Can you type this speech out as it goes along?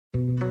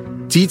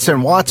Dietz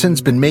and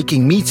Watson's been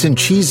making meats and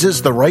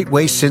cheeses the right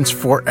way since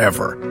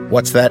forever.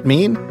 What's that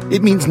mean?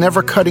 It means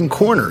never cutting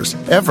corners,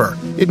 ever.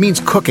 It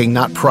means cooking,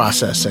 not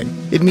processing.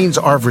 It means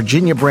our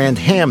Virginia brand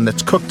ham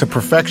that's cooked to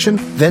perfection,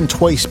 then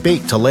twice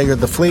baked to layer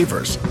the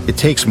flavors. It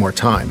takes more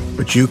time,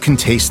 but you can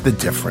taste the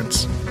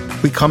difference.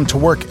 We come to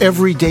work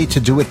every day to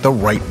do it the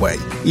right way,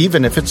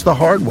 even if it's the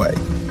hard way.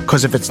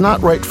 Because if it's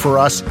not right for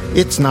us,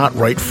 it's not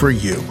right for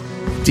you.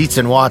 Dietz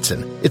and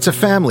Watson, it's a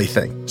family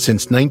thing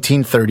since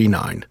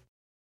 1939.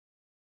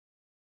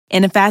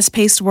 In a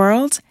fast-paced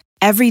world,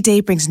 every day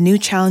brings new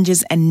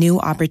challenges and new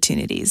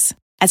opportunities.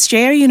 At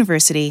J.R.R.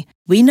 University,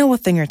 we know a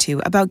thing or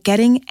two about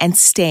getting and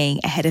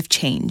staying ahead of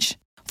change.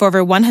 For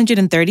over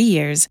 130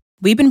 years,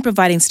 we've been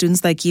providing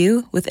students like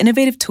you with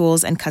innovative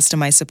tools and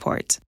customized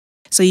support,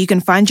 so you can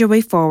find your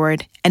way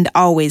forward and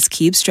always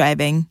keep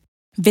striving.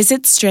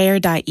 Visit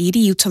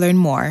strayer.edu to learn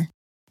more.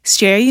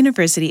 J.R.R.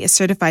 University is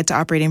certified to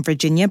operate in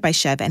Virginia by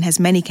Chev and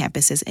has many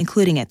campuses,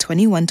 including at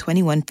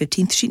 2121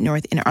 15th Street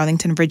North in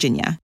Arlington,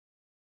 Virginia.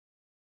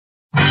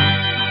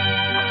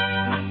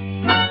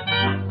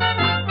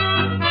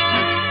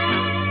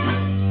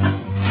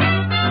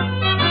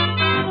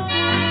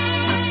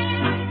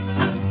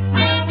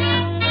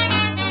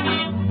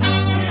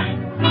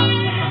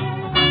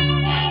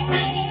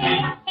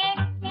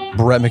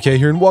 Brett McKay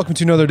here, and welcome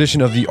to another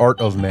edition of the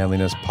Art of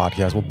Manliness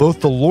podcast. Well,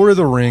 both The Lord of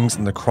the Rings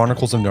and The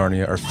Chronicles of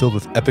Narnia are filled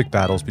with epic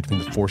battles between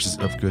the forces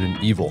of good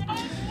and evil.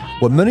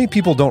 What many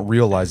people don't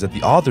realize is that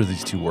the author of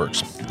these two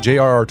works,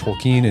 J.R.R.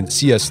 Tolkien and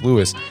C.S.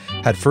 Lewis,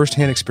 had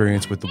firsthand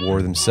experience with the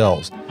war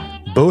themselves.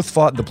 Both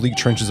fought in the bleak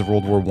trenches of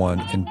World War I,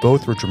 and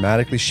both were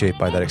dramatically shaped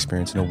by that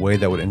experience in a way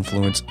that would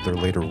influence their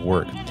later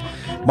work.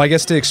 My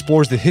guest today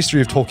explores the history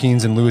of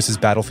Tolkien's and Lewis's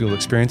battlefield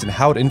experience and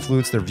how it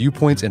influenced their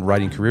viewpoints and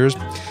writing careers.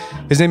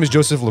 His name is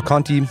Joseph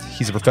Loconte.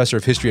 He's a professor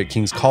of history at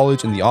King's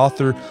College and the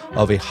author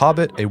of A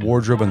Hobbit, A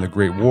Wardrobe, and the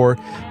Great War,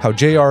 How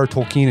J.R.R.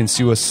 Tolkien and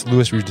C.S.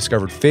 Lewis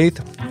rediscovered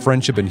faith,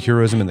 friendship, and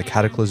heroism in the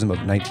cataclysm of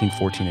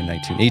 1914 and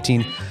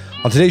 1918.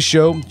 On today's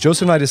show,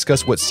 Joseph and I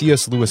discuss what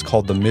C.S. Lewis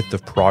called the myth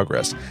of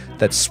progress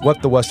that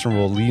swept the Western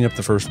world leading up to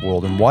the First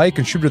World and why it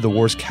contributed to the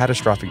war's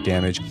catastrophic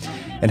damage,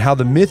 and how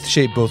the myth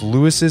shaped both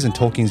Lewis's and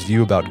Tolkien's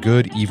view about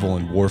good, evil,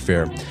 and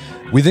warfare.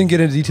 We then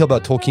get into detail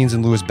about Tolkien's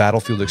and Lewis'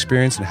 battlefield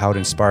experience and how it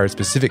inspired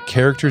specific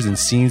characters and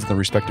scenes in the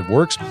respective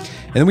works.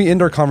 And then we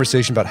end our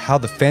conversation about how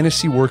the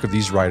fantasy work of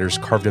these writers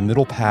carved a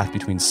middle path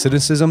between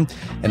cynicism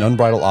and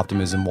unbridled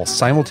optimism while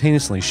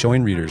simultaneously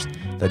showing readers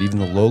that even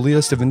the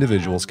lowliest of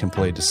individuals can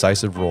play a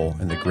decisive role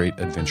in the great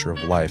adventure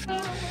of life.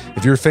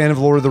 If you're a fan of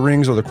Lord of the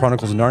Rings or the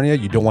Chronicles of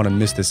Narnia, you don't want to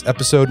miss this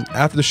episode.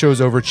 After the show is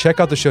over, check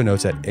out the show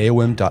notes at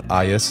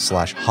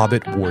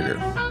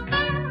aom.is/hobbitwarrior.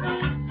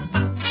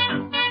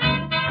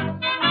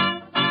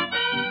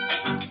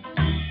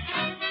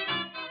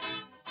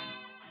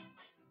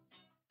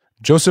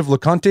 Joseph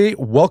Loconte,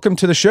 welcome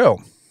to the show.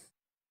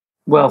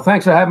 Well,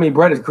 thanks for having me,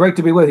 Brett. It's great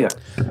to be with you.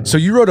 So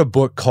you wrote a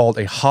book called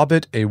A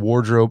Hobbit, A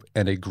Wardrobe,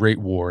 and a Great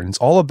War, and it's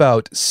all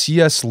about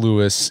C.S.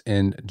 Lewis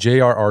and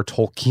J.R.R.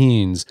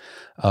 Tolkien's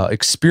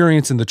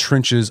experience in the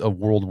trenches of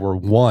World War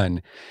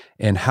I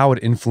and how it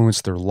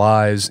influenced their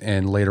lives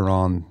and later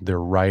on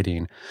their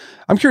writing.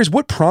 I'm curious,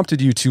 what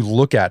prompted you to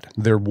look at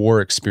their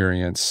war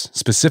experience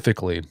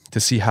specifically to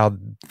see how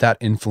that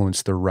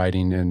influenced their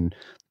writing in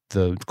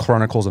the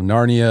Chronicles of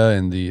Narnia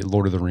and the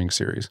Lord of the Rings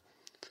series?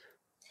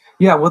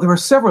 Yeah, well, there are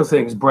several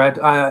things,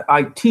 Brett.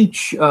 I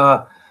teach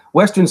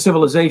Western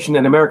civilization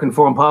and American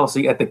foreign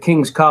policy at the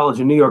King's College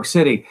in New York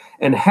City.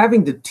 And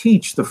having to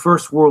teach the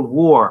First World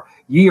War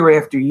year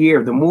after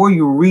year, the more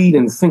you read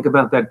and think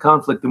about that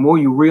conflict, the more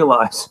you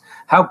realize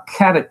how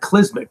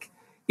cataclysmic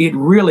it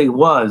really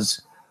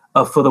was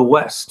for the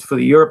West, for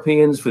the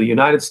Europeans, for the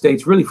United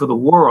States, really for the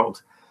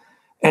world.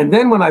 And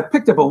then when I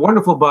picked up a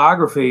wonderful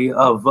biography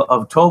of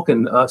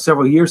Tolkien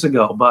several years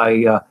ago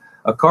by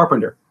a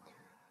carpenter,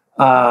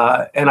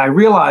 and I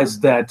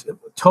realized that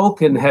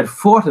Tolkien had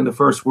fought in the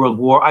First World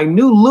War. I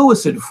knew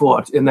Lewis had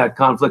fought in that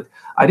conflict.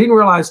 I didn't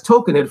realize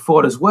Tolkien had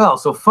fought as well.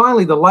 So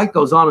finally the light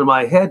goes on in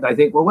my head. I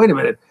think, well, wait a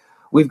minute.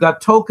 We've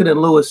got Tolkien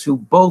and Lewis who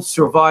both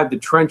survived the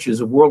trenches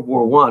of World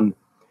War I.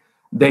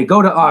 They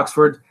go to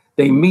Oxford,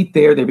 they meet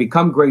there, they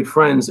become great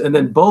friends, and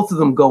then both of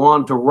them go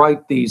on to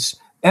write these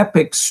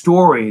epic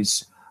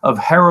stories of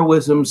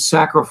heroism,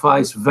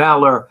 sacrifice,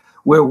 valor,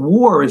 where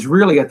war is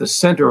really at the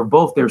center of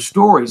both their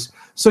stories.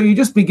 So you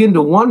just begin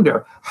to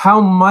wonder, how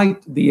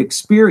might the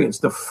experience,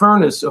 the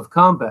furnace of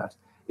combat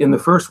in the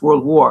First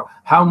World War,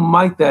 how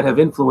might that have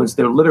influenced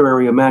their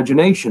literary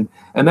imagination?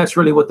 And that's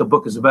really what the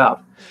book is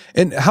about.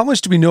 And how much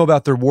do we know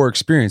about their war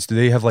experience?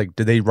 Did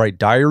they write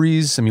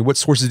diaries? I mean, what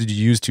sources did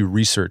you use to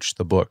research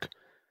the book?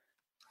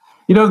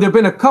 You know, there have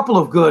been a couple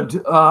of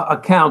good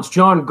accounts.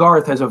 John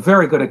Garth has a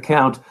very good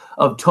account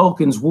of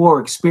Tolkien's war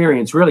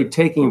experience, really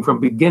taking him from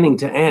beginning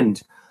to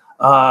end.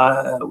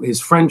 His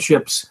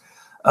friendships,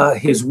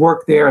 his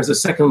work there as a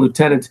second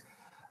lieutenant,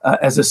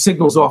 as a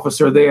signals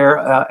officer there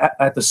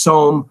at the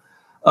Somme.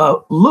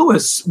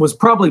 Lewis was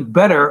probably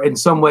better in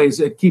some ways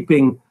at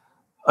keeping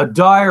a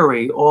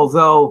diary,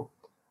 although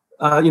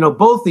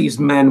both these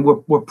men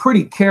were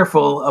pretty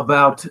careful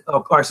about,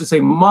 or I should say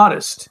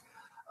modest,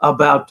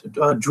 about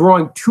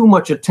drawing too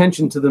much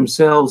attention to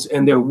themselves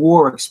and their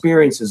war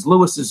experiences.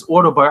 Lewis's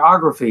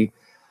autobiography,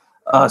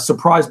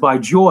 Surprised by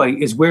Joy,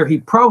 is where he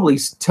probably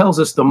tells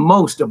us the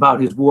most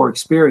about his war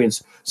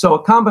experience. So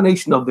a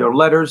combination of their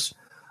letters,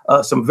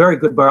 some very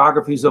good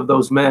biographies of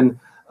those men,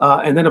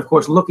 and then, of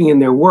course, looking in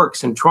their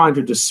works and trying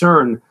to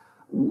discern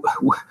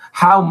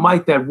how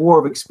might that war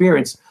of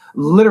experience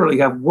literally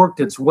have worked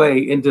its way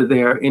into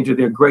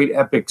their great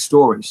epic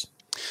stories.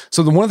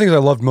 So one of the things I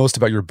loved most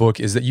about your book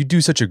is that you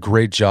do such a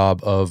great job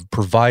of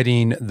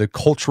providing the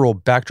cultural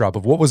backdrop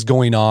of what was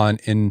going on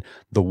in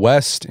the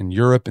West, in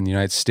Europe, in the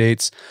United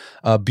States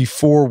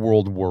before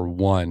World War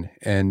I.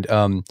 And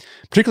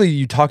particularly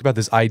you talk about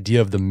this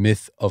idea of the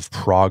myth of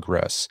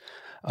progress.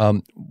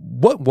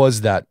 What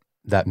was that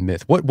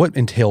myth? What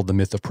entailed the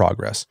myth of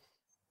progress?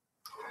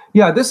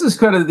 Yeah, this is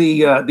kind of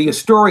the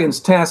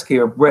historian's task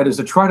here, Brett, is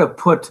to try to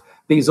put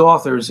these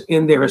authors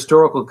in their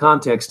historical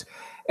context.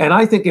 And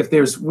I think if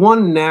there's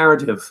one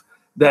narrative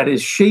that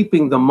is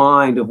shaping the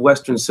mind of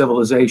Western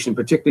civilization,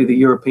 particularly the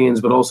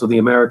Europeans, but also the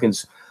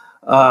Americans,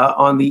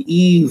 on the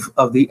eve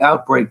of the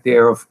outbreak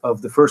there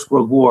of the First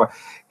World War,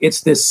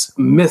 it's this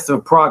myth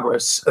of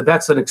progress.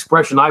 That's an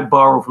expression I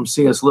borrow from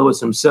C.S.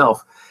 Lewis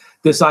himself.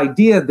 This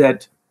idea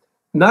that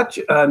not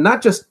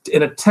just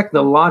in a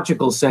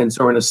technological sense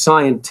or in a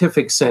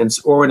scientific sense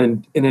or in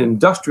an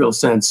industrial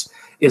sense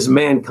is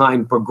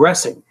mankind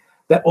progressing,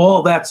 that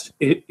all that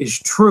is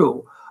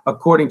true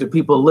according to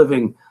people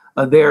living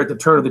there at the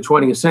turn of the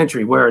 20th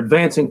century. We're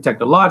advancing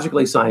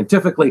technologically,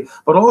 scientifically,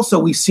 but also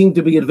we seem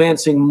to be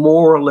advancing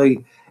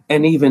morally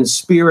and even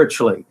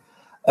spiritually.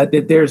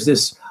 That there's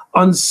this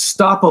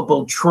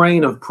unstoppable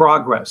train of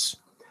progress.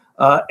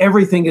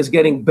 Everything is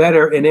getting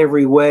better in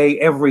every way,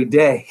 every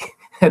day.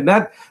 And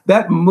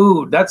that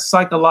mood, that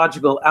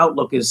psychological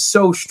outlook is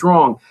so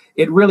strong,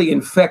 it really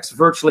infects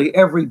virtually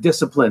every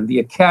discipline, the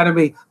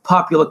academy,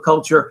 popular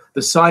culture,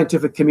 the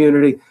scientific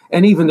community,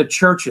 and even the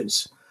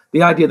churches.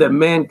 The idea that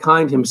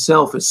mankind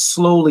himself is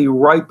slowly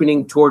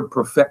ripening toward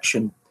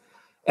perfection.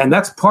 And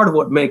that's part of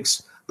what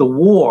makes the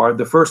war,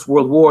 the First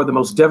World War, the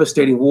most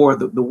devastating war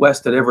the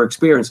West had ever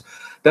experienced.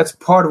 That's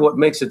part of what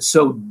makes it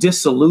so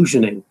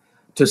disillusioning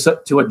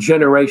to a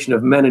generation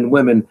of men and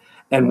women,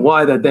 and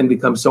why that then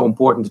becomes so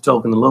important to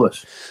Tolkien and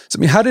Lewis. So, I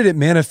mean, how did it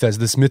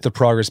manifest, this myth of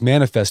progress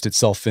manifest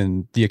itself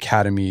in the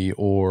academy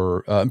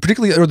or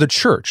particularly, or the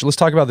church? Let's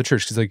talk about the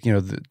church, because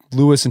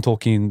Lewis and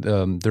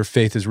Tolkien, their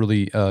faith is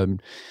really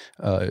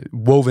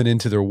woven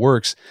into their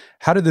works.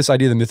 How did this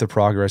idea of the myth of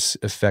progress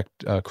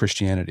affect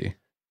Christianity?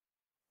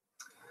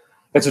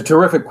 It's a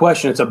terrific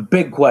question. It's a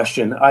big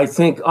question. I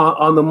think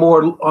on the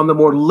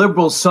more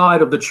liberal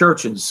side of the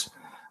churches,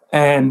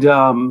 and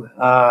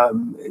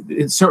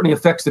it certainly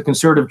affects the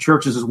conservative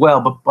churches as well.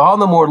 But on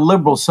the more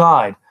liberal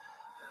side,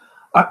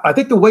 I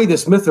think the way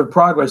this myth of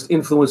progress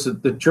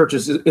influenced the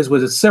churches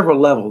was at several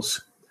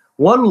levels.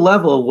 One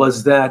level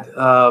was that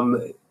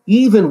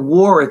even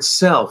war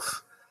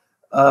itself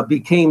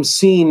became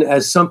seen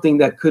as something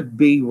that could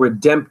be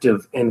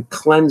redemptive and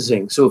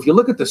cleansing. So if you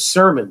look at the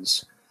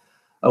sermons,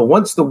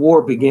 once the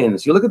war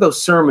begins, you look at those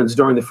sermons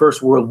during the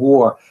First World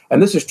War, and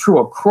this is true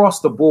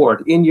across the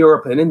board in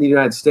Europe and in the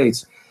United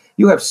States,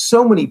 you have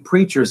so many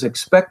preachers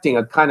expecting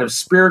a kind of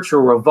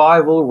spiritual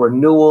revival,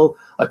 renewal,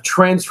 a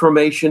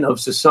transformation of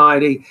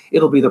society.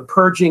 It'll be the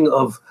purging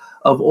of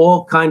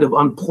all kind of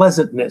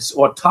unpleasantness.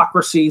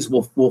 Autocracies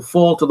will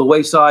fall to the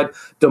wayside.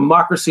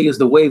 Democracy is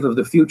the wave of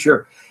the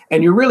future.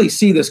 And you really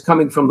see this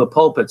coming from the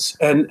pulpits.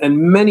 And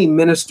many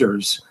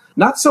ministers,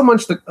 not so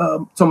much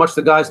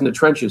the guys in the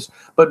trenches,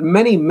 but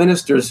many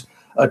ministers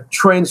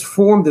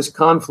transform this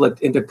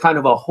conflict into kind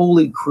of a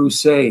holy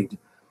crusade.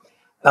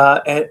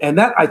 And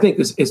that, I think,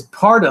 is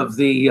part of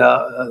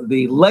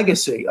the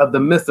legacy of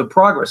the myth of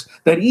progress,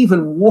 that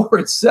even war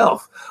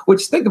itself,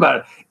 which, think about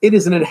it, it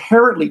is an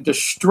inherently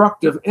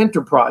destructive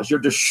enterprise. You're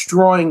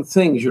destroying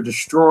things. You're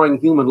destroying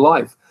human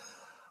life.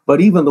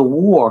 But even the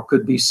war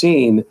could be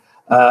seen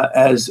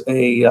as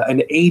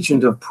an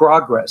agent of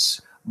progress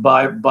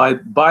by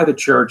the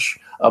church,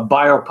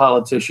 by our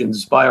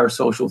politicians, by our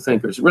social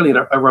thinkers. Really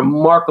a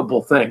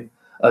remarkable thing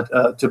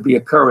to be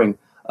occurring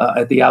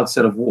at the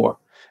outset of war.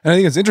 And I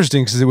think it's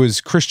interesting because it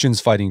was Christians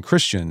fighting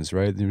Christians,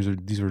 right?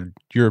 These were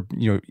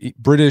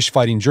British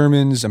fighting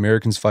Germans,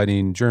 Americans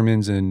fighting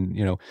Germans,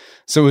 and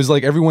so it was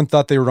like everyone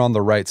thought they were on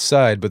the right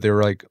side, but they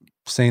were like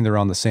saying they're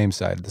on the same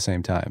side at the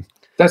same time.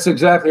 That's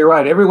exactly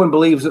right. Everyone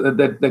believes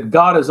that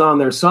God is on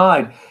their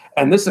side,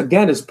 and this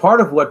again is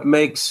part of what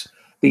makes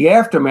the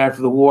aftermath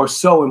of the war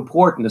so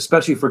important,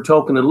 especially for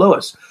Tolkien and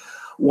Lewis.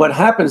 What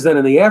happens then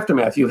in the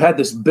aftermath? You've had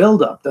this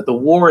buildup that the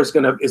war is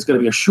going to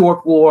be a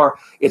short war.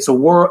 It's a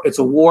war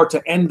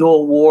to end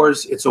all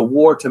wars. It's a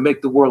war to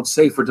make the world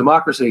safe for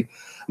democracy.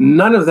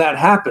 None of that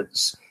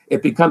happens.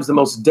 It becomes the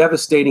most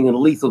devastating and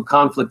lethal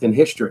conflict in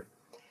history.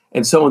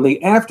 And so in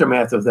the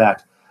aftermath of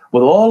that,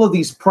 with all of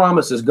these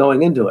promises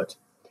going into it,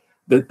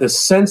 the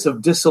sense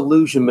of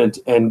disillusionment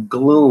and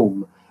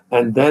gloom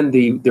and then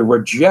the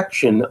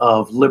rejection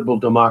of liberal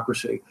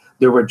democracy,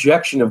 the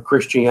rejection of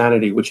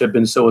Christianity, which had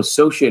been so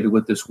associated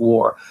with this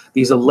war,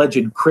 these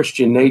alleged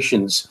Christian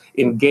nations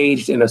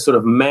engaged in a sort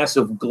of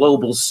massive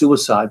global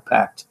suicide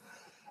pact.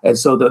 And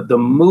so the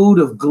mood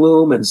of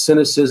gloom and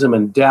cynicism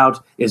and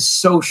doubt is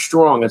so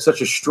strong, and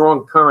such a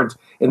strong current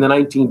in the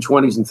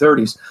 1920s and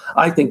 30s.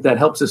 I think that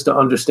helps us to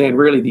understand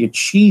really the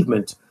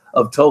achievement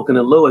of Tolkien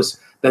and Lewis,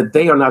 that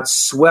they are not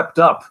swept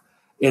up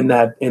in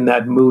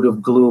that mood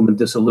of gloom and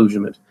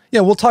disillusionment.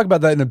 Yeah, we'll talk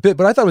about that in a bit,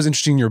 but I thought it was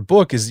interesting in your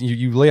book is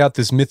you lay out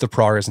this myth of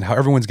progress and how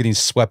everyone's getting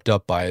swept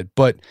up by it.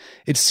 But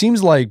it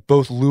seems like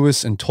both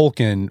Lewis and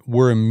Tolkien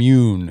were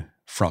immune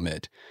from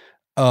it.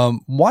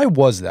 Why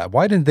was that?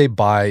 Why didn't they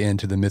buy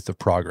into the myth of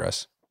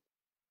progress?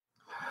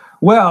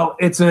 Well,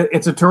 it's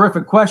a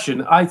terrific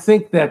question. I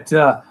think that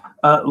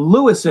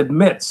Lewis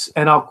admits,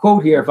 and I'll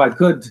quote here if I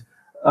could,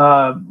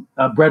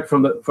 Brett,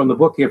 from the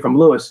book here from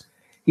Lewis.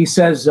 He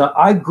says,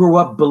 "I grew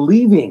up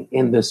believing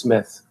in this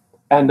myth,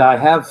 and I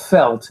have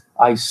felt,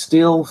 I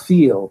still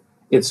feel,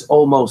 its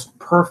almost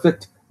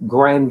perfect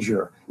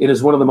grandeur. It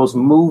is one of the most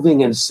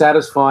moving and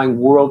satisfying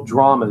world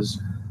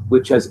dramas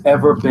which has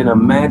ever been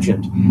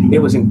imagined." It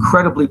was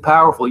incredibly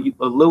powerful.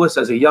 Lewis,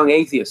 as a young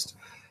atheist,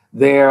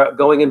 there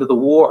going into the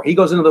war. He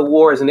goes into the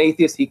war as an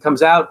atheist. He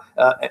comes out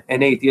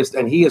an atheist,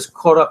 and he is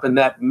caught up in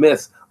that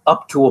myth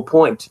up to a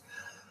point.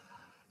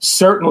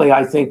 Certainly,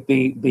 I think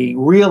the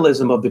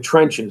realism of the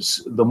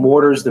trenches, the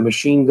mortars, the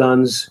machine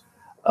guns,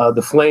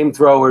 the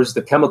flamethrowers,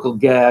 the chemical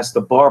gas,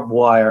 the barbed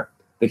wire,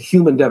 the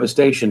human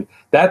devastation,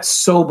 that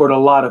sobered a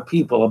lot of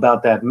people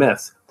about that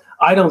myth.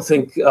 I don't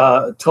think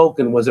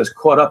Tolkien was as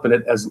caught up in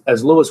it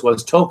as Lewis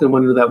was. Tolkien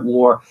went into that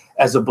war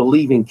as a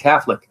believing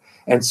Catholic.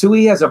 And so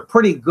he has a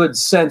pretty good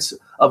sense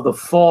of the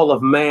fall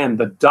of man,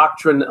 the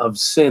doctrine of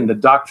sin, the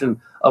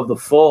doctrine of the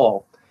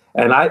fall.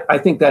 And I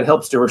think that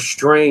helps to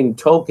restrain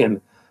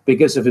Tolkien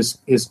because of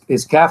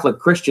his Catholic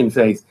Christian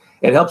faith.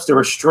 It helps to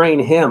restrain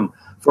him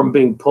from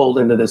being pulled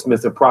into this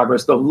myth of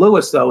progress. Though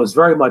Lewis, though, is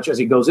very much, as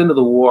he goes into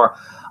the war,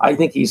 I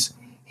think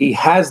he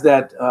has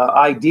that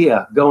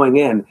idea going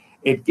in.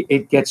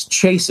 It gets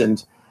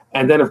chastened,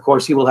 and then, of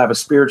course, he will have a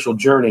spiritual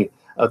journey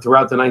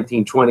throughout the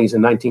 1920s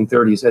and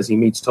 1930s as he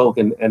meets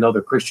Tolkien and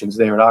other Christians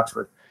there at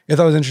Oxford. I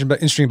thought was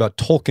interesting about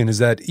Tolkien is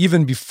that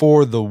even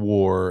before the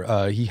war,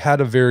 he had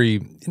a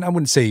very, and I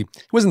wouldn't say, he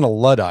wasn't a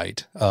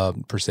Luddite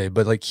per se,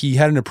 but like he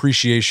had an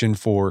appreciation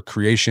for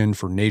creation,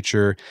 for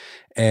nature,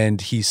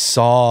 and he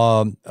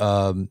saw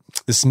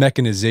this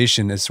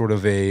mechanization as sort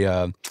of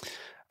an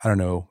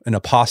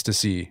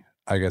apostasy,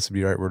 I guess would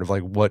be the right word, of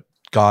like what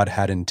God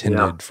had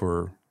intended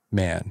for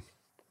man.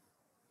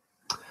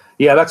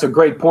 Yeah, that's a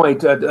great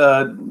point.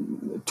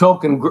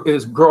 Tolkien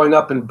is growing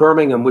up in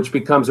Birmingham, which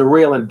becomes a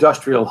real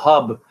industrial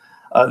hub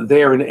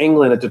there in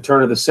England at the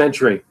turn of the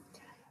century.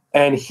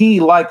 And he,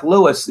 like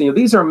Lewis,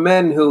 these are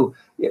men who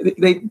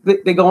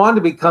they go on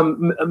to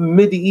become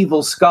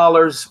medieval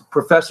scholars,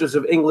 professors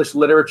of English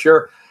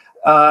literature.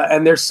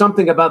 And there's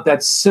something about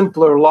that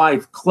simpler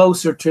life,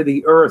 closer to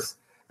the earth,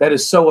 that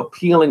is so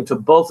appealing to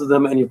both of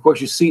them. And of course,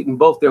 you see it in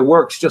both their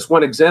works. Just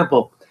one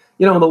example,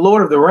 in The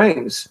Lord of the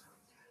Rings,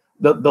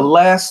 the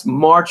last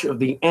march of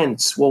the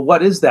Ents. Well,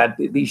 what is that?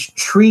 These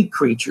tree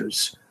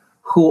creatures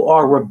who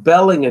are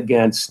rebelling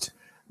against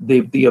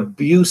the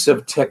abuse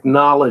of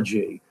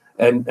technology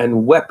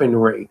and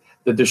weaponry,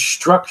 the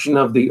destruction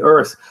of the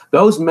earth.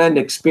 Those men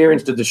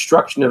experienced the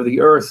destruction of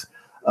the earth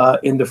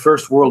in the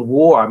First World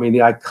War. I mean, the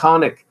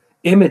iconic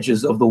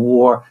images of the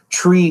war,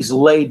 trees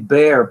laid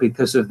bare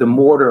because of the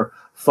mortar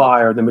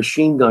fire, the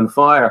machine gun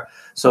fire.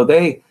 So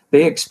they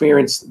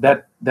experienced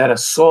that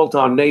assault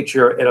on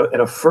nature at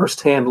a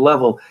firsthand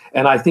level.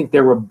 And I think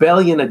their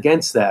rebellion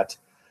against that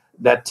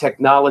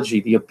technology,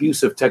 the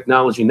abuse of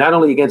technology, not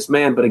only against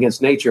man, but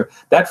against nature,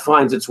 that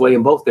finds its way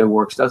in both their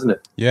works, doesn't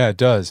it? Yeah, it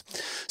does.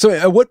 So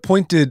at what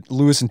point did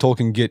Lewis and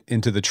Tolkien get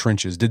into the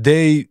trenches?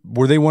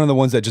 Were they one of the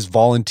ones that just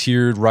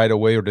volunteered right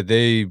away, or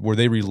were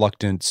they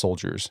reluctant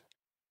soldiers?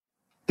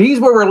 These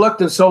were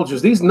reluctant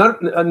soldiers.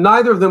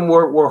 Neither of them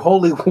were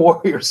holy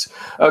warriors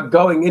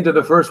going into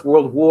the First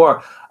World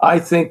War. I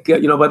think,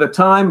 by the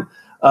time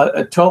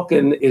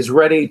Tolkien is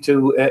ready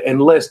to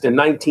enlist in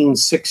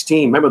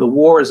 1916, remember the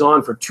war is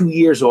on for 2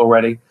 years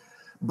already.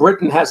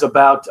 Britain has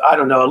about,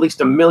 at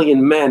least 1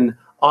 million men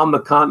on the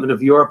continent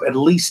of Europe. At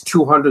least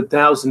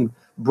 200,000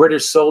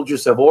 British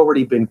soldiers have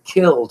already been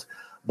killed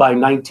by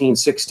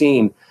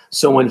 1916.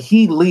 So when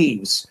he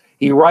leaves,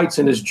 he writes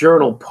in his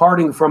journal,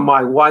 "Parting from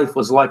my wife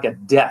was like a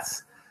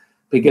death,"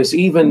 because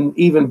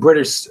even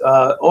British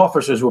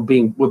officers were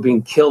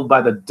being killed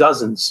by the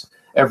dozens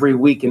every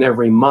week and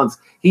every month.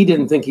 He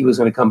didn't think he was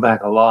going to come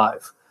back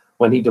alive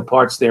when he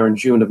departs there in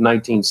June of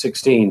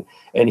 1916,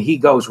 and he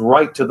goes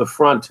right to the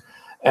front.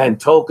 And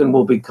Tolkien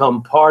will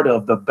become part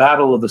of the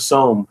Battle of the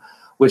Somme,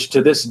 which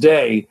to this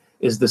day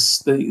is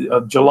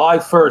July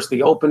 1st,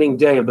 the opening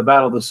day of the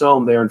Battle of the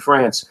Somme there in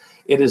France.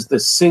 It is the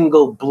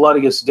single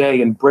bloodiest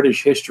day in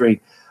British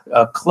history.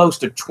 Close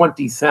to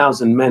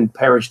 20,000 men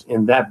perished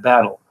in that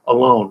battle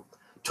alone.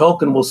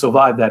 Tolkien will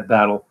survive that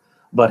battle,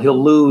 but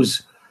he'll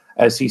lose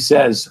As he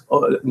says,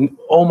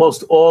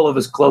 almost all of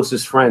his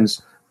closest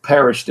friends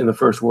perished in the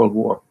First World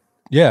War.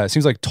 Yeah, it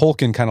seems like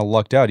Tolkien kind of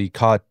lucked out. He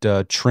caught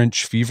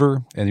trench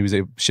fever, and he was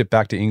shipped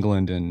back to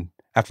England. And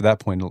after that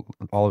point,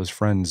 all of his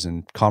friends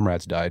and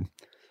comrades died.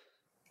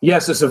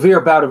 Yes, a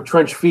severe bout of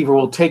trench fever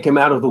will take him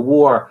out of the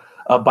war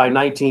by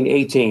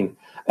 1918.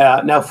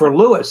 Now, for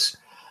Lewis,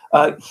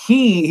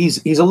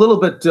 he's a little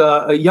bit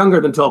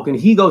younger than Tolkien.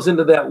 He goes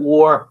into that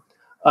war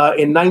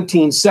in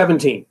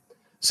 1917.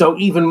 So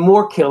even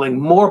more killing,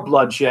 more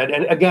bloodshed,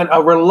 and again,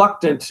 a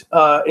reluctant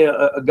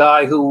a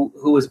guy who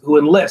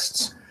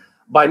enlists.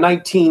 By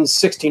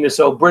 1916 or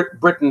so,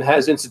 Britain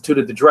has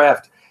instituted the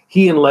draft.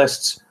 He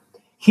enlists.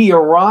 He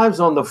arrives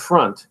on the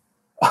front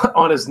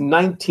on his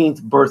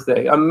 19th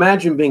birthday.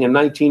 Imagine being a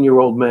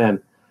 19-year-old man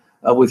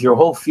with your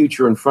whole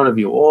future in front of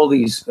you, all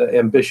these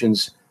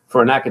ambitions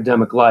for an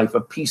academic life,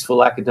 a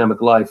peaceful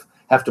academic life,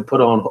 have to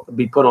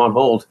be put on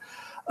hold.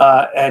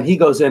 And he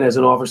goes in as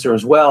an officer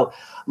as well.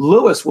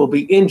 Lewis will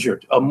be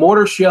injured. A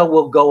mortar shell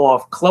will go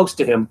off close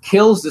to him,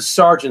 kills the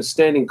sergeant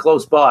standing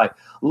close by.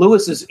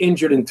 Lewis is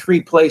injured in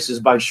 3 places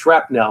by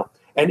shrapnel.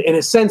 And in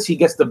a sense, he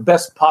gets the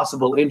best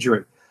possible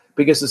injury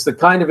because it's the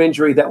kind of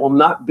injury that will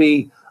not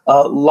be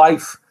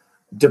life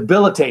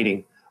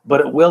debilitating,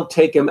 but it will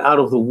take him out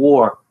of the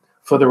war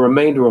for the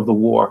remainder of the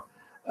war.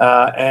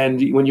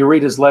 And when you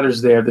read his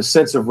letters there, the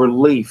sense of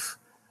relief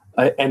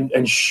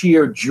and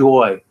sheer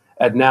joy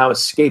at now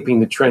escaping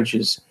the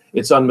trenches,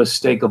 it's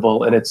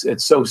unmistakable, and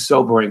it's so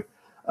sobering,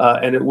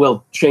 and it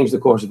will change the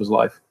course of his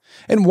life.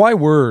 And why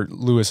were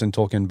Lewis and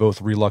Tolkien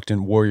both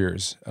reluctant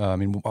warriors? I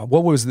mean,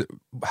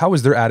 how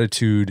was their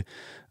attitude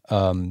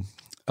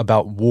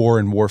about war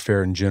and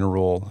warfare in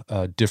general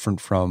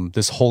different from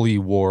this holy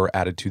war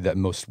attitude that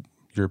most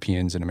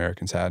Europeans and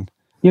Americans had?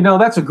 You know,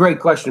 that's a great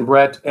question,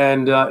 Brett,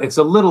 and it's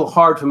a little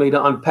hard for me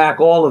to unpack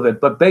all of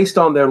it, but based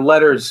on their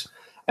letters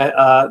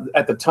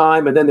at the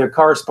time and then their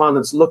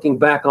correspondence looking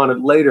back on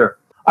it later,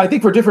 I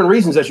think for different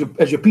reasons, as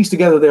you piece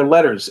together their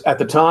letters at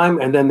the time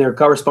and then their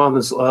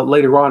correspondence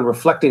later on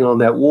reflecting on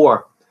that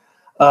war,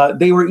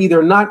 they were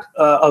either not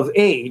of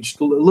age.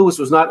 Lewis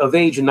was not of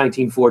age in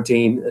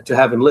 1914 to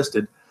have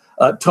enlisted.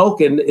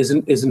 Tolkien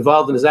is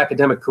involved in his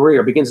academic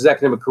career, begins his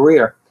academic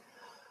career.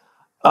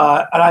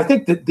 And I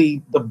think that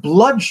the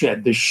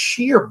bloodshed, the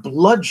sheer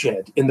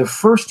bloodshed in the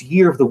first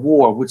year of the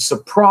war, which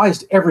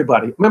surprised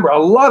everybody. Remember, a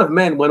lot of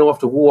men went off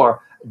to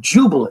war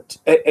jubilant,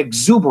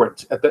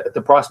 exuberant at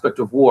the prospect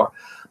of war.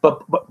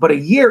 But a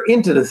year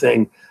into the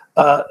thing,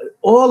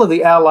 all of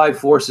the Allied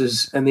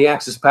forces and the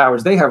Axis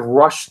powers, they have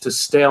rushed to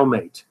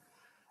stalemate.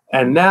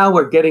 And now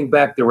we're getting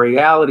back the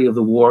reality of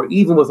the war,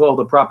 even with all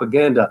the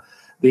propaganda,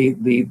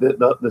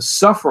 the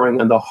suffering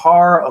and the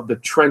horror of the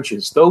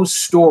trenches. Those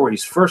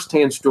stories,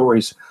 firsthand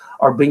stories,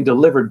 are being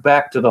delivered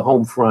back to the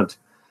home front.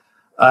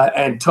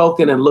 And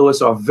Tolkien and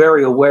Lewis are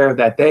very aware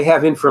that they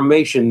have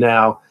information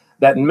now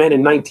that men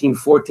in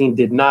 1914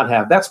 did not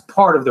have. That's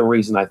part of the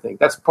reason, I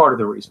think. That's part of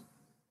the reason.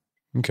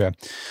 Okay.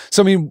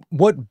 So, I mean,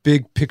 what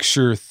big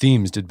picture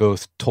themes did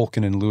both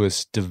Tolkien and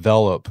Lewis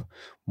develop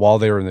while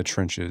they were in the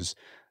trenches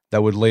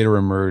that would later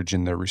emerge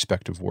in their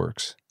respective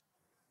works?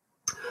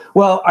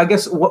 Well, I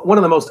guess one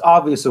of the most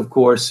obvious, of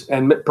course,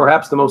 and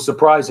perhaps the most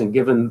surprising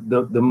given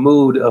the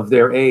mood of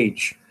their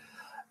age,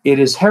 it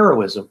is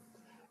heroism.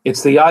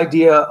 It's the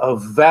idea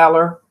of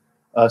valor,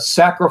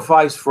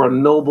 sacrifice for a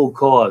noble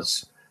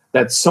cause,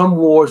 that some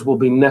wars will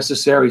be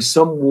necessary,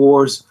 some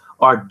wars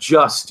are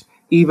just,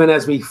 even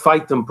as we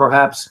fight them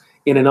perhaps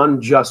in an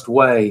unjust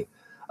way.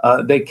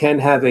 They can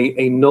have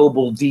a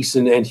noble,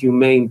 decent, and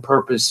humane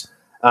purpose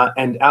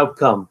and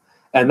outcome.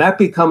 And that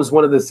becomes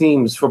one of the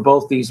themes for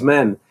both these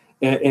men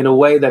in a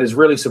way that is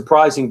really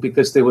surprising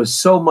because there was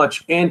so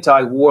much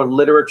anti-war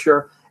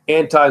literature,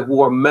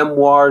 anti-war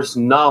memoirs,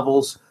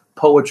 novels,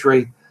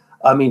 poetry.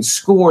 I mean,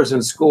 scores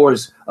and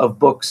scores of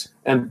books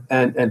and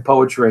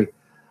poetry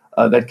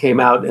that came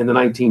out in the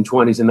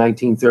 1920s and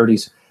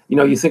 1930s. You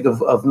know, you think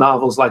of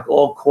novels like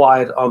All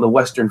Quiet on the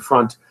Western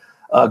Front,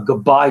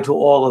 Goodbye to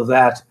All of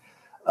That,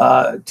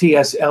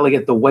 T.S.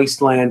 Eliot, The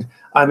Wasteland.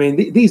 I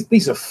mean,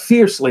 these are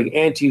fiercely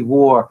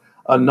anti-war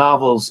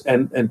novels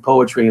and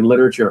poetry and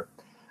literature.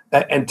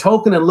 And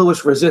Tolkien and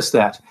Lewis resist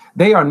that.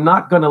 They are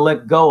not going to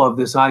let go of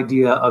this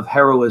idea of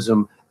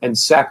heroism and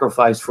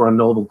sacrifice for a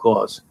noble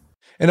cause.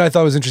 And I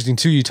thought it was interesting,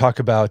 too, you talk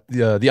about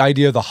the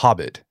idea of the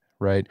Hobbit,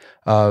 right?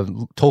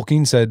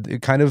 Tolkien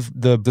said kind of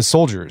the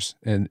soldiers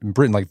in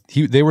Britain, like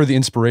they were the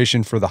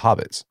inspiration for the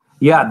hobbits.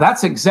 Yeah,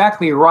 that's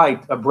exactly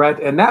right, Brett.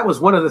 And that was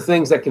one of the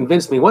things that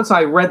convinced me. Once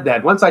I read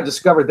that, once I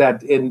discovered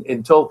that in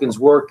Tolkien's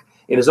work,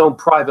 in his own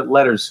private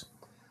letters,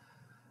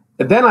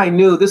 and then I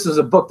knew this is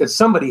a book that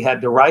somebody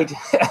had to write,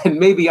 and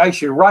maybe I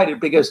should write it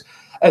because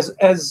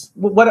as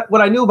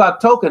what I knew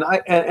about Tolkien,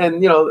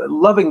 and you know,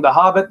 loving The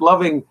Hobbit,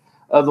 loving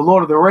The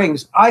Lord of the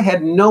Rings, I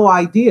had no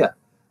idea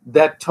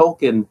that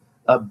Tolkien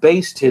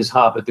based his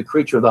Hobbit, the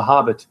creature of the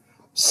Hobbit,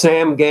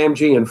 Sam,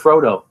 Gamgee, and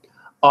Frodo,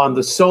 on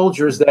the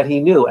soldiers that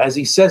he knew. As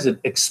he says it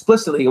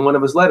explicitly in one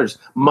of his letters,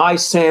 my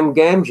Sam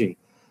Gamgee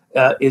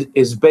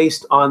is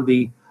based on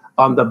the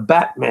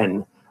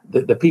Batmen,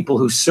 the people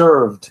who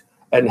served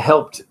and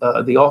helped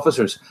the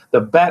officers,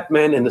 the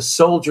batmen and the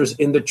soldiers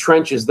in the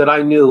trenches that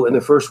I knew in the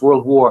First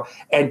World War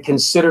and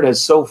considered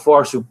as so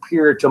far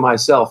superior to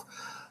myself.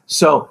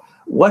 So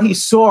what he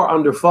saw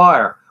under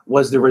fire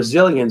was the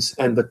resilience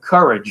and the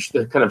courage,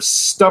 the kind of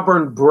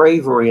stubborn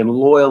bravery and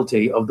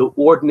loyalty of the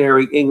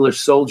ordinary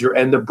English soldier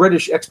and the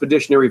British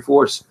Expeditionary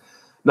Force,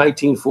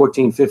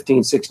 1914,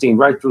 15, 16,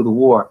 right through the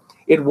war.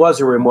 It was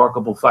a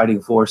remarkable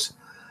fighting force.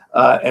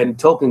 And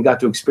Tolkien got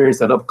to experience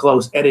that up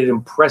close, and it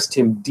impressed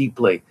him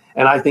deeply.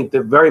 And I think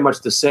that very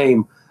much the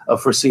same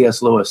for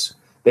C.S. Lewis.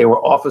 They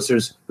were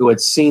officers who had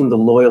seen the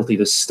loyalty,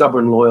 the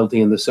stubborn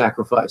loyalty and the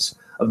sacrifice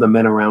of the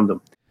men around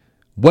them.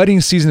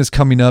 Wedding season is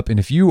coming up, and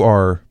if you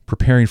are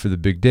preparing for the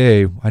big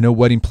day, I know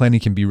wedding planning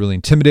can be really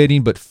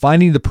intimidating, but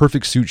finding the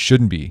perfect suit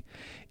shouldn't be.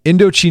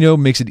 Indochino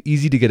makes it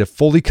easy to get a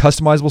fully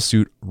customizable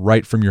suit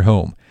right from your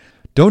home.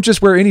 Don't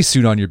just wear any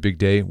suit on your big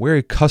day, wear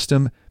a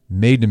custom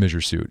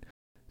made-to-measure suit.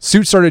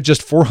 Suits start at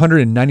just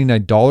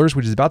 $499,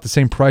 which is about the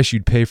same price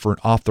you'd pay for an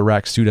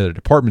off-the-rack suit at a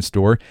department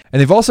store, and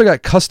they've also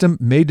got custom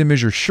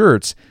made-to-measure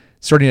shirts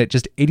starting at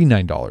just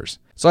 $89.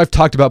 So I've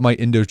talked about my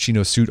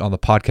Indochino suit on the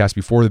podcast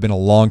before. They've been a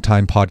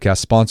long-time podcast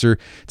sponsor.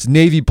 It's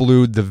navy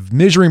blue. The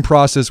measuring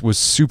process was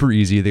super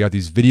easy. They got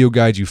these video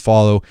guides you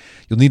follow.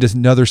 You'll need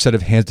another set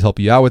of hands to help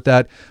you out with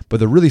that. But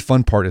the really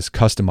fun part is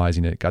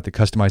customizing it. Got to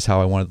customize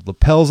how I wanted the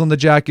lapels on the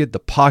jacket, the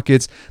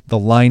pockets, the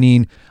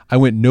lining. I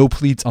went no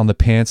pleats on the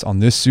pants on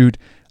this suit.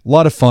 A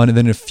lot of fun. And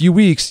then in a few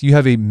weeks, you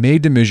have a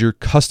made-to-measure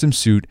custom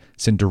suit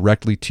sent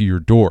directly to your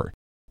door.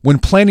 When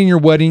planning your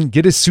wedding,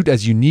 get a suit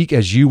as unique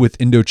as you with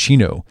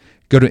Indochino.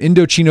 Go to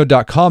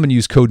Indochino.com and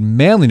use code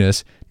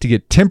manliness to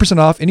get 10%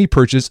 off any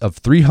purchase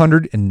of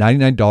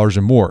 $399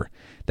 or more.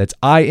 That's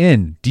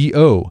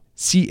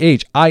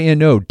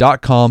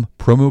INDOCHINO.com,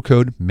 promo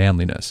code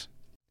manliness.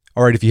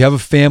 All right, if you have a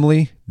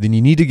family, then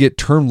you need to get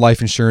term life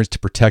insurance to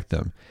protect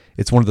them.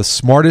 It's one of the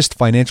smartest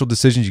financial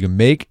decisions you can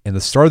make, and the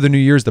start of the new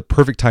year is the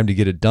perfect time to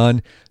get it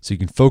done so you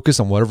can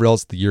focus on whatever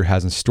else the year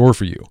has in store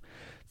for you.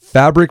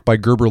 Fabric by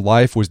Gerber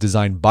Life was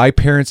designed by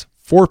parents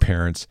for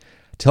parents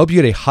to help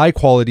you get a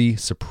high-quality,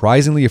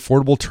 surprisingly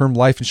affordable term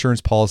life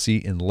insurance policy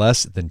in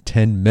less than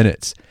 10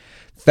 minutes.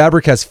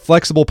 Fabric has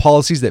flexible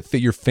policies that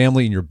fit your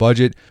family and your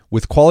budget,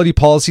 with quality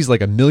policies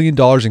like $1 million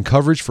in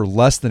coverage for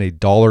less than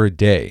 $1 a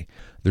day.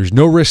 There's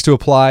no risk to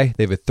apply.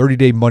 They have a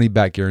 30-day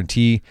money-back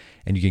guarantee,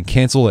 and you can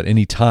cancel at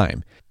any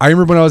time. I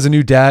remember when I was a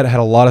new dad, I had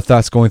a lot of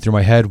thoughts going through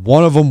my head.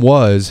 One of them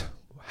was,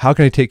 how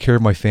can I take care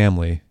of my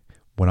family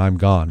when I'm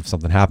gone if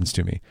something happens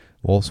to me?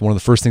 Well, so one of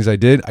the first things I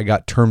did, I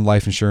got term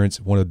life insurance,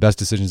 one of the best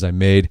decisions I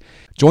made.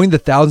 Join the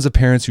thousands of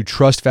parents who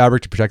trust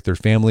Fabric to protect their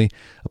family.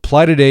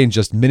 Apply today in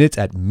just minutes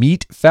at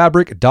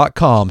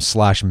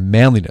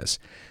meetfabric.com/manliness.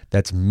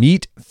 That's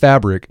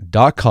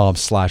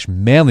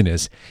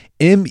meetfabric.com/manliness,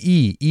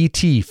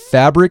 MEET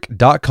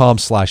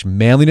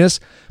fabric.com/manliness.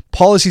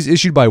 Policies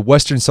issued by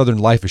Western Southern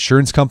Life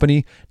Assurance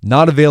Company,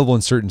 not available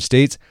in certain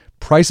states.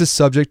 Prices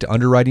subject to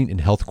underwriting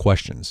and health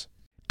questions.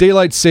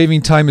 Daylight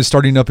saving time is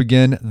starting up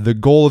again. The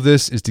goal of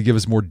this is to give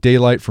us more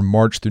daylight from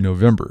March through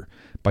November.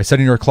 By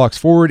setting our clocks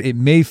forward, it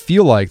may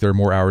feel like there are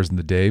more hours in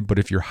the day, but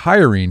if you're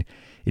hiring,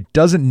 it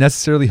doesn't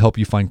necessarily help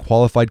you find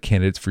qualified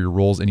candidates for your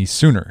roles any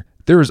sooner.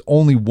 There is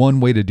only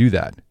one way to do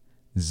that: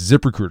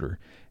 ZipRecruiter.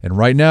 And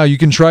right now you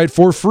can try it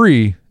for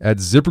free at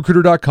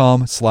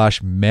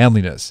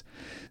ZipRecruiter.com/manliness.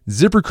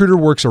 ZipRecruiter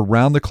works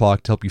around the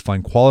clock to help you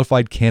find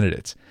qualified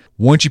candidates.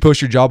 Once you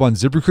post your job on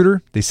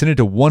ZipRecruiter, they send it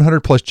to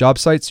 100 plus job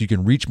sites so you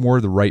can reach more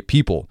of the right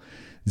people.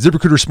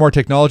 ZipRecruiter's smart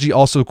technology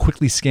also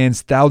quickly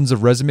scans thousands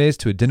of resumes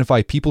to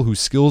identify people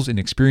whose skills and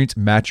experience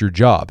match your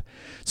job.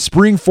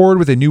 Spring forward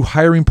with a new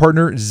hiring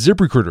partner,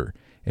 ZipRecruiter,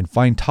 and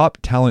find top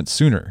talent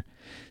sooner.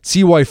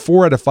 See why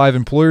 4 out of 5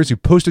 employers who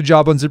post a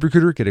job on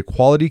ZipRecruiter get a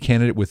quality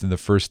candidate within the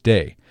first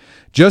day.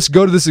 Just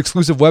go to this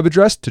exclusive web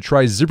address to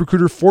try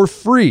ZipRecruiter for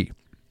free.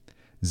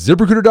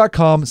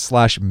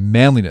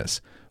 ZipRecruiter.com/manliness.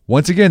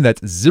 Once again,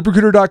 that's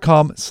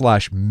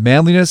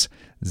ZipRecruiter.com/manliness.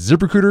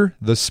 ZipRecruiter,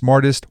 the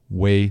smartest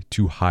way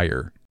to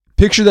hire.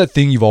 Picture that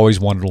thing you've always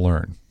wanted to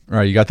learn. All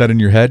right, you got that in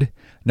your head?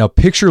 Now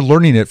picture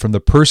learning it from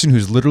the person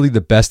who's literally the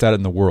best at it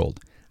in the world.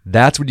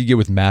 That's what you get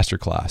with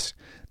Masterclass.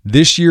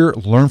 This year,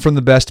 learn from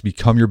the best to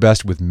become your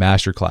best with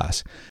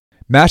Masterclass.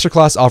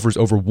 Masterclass offers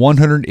over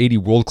 180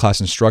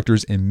 world-class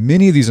instructors, and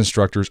many of these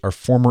instructors are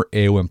former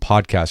AOM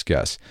podcast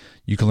guests.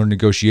 You can learn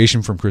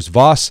negotiation from Chris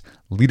Voss,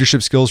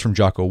 leadership skills from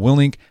Jocko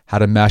Willink, how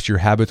to master your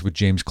habits with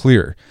James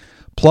Clear.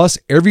 Plus,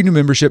 every new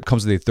membership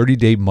comes with a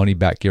 30-day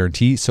money-back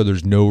guarantee, so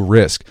there's no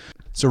risk.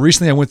 So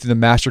recently I went through the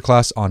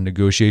masterclass on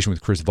negotiation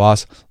with Chris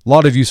Voss. A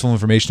lot of useful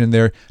information in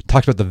there.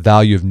 Talked about the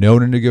value of no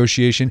in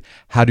negotiation,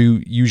 how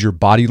to use your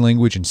body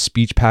language and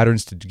speech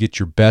patterns to get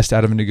your best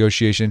out of a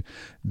negotiation.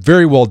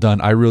 Very well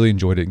done. I really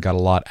enjoyed it and got a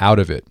lot out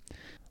of it.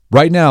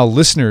 Right now,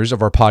 listeners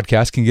of our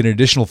podcast can get an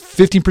additional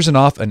 15%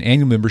 off an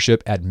annual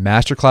membership at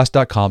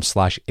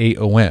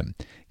masterclass.com/AOM.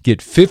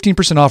 Get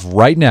 15% off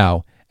right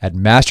now at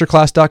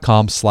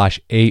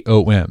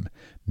masterclass.com/AOM.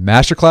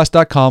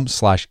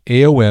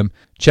 Masterclass.com/AOM.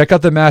 Check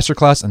out the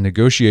masterclass on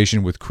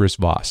negotiation with Chris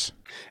Voss.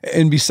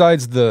 And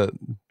besides the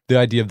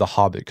idea of the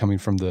Hobbit coming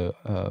from the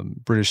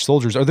British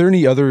soldiers, are there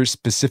any other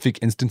specific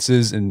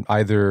instances in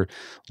either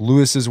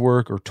Lewis's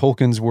work or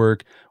Tolkien's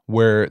work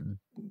where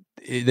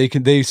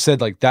they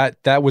said like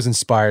that was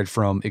inspired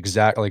from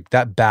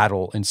that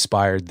battle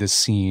inspired this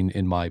scene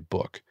in my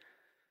book?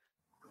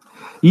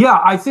 Yeah,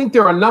 I think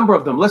there are a number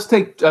of them. Let's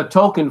take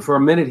Tolkien for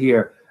a minute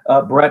here,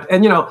 Brett.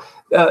 And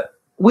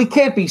we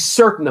can't be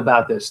certain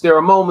about this. There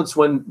are moments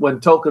when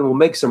Tolkien will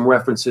make some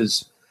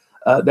references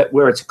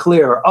where it's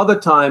clear. Other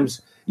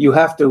times you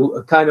have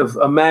to kind of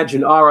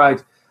imagine, all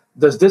right,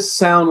 does this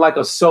sound like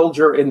a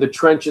soldier in the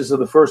trenches of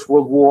the First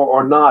World War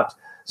or not?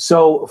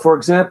 So, for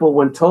example,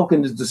 when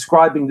Tolkien is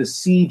describing the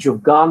siege of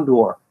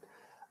Gondor,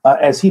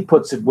 as he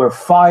puts it, where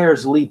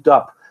fires leaped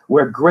up,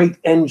 where great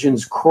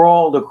engines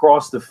crawled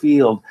across the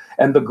field,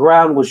 and the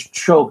ground was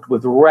choked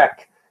with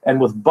wreck and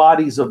with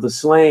bodies of the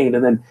slain,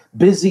 and then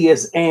busy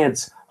as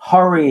ants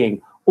hurrying,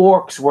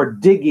 orcs were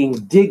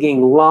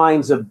digging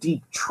lines of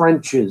deep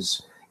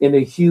trenches in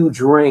a huge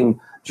ring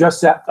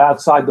just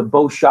outside the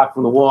bow shot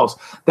from the walls.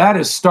 That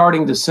is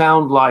starting to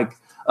sound like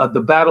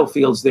the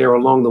battlefields there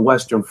along the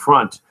Western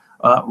Front.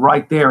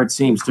 Right there, it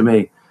seems to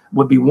me,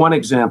 would be one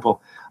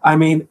example. I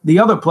mean, the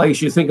other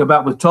place you think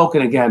about with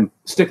Tolkien, again,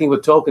 sticking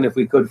with Tolkien if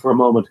we could for a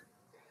moment,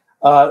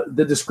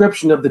 the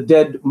description of the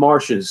dead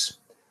marshes,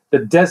 the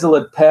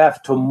desolate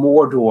path to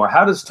Mordor.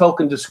 How does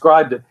Tolkien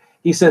describe it?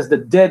 He says the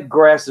dead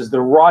grasses,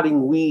 the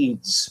rotting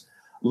weeds,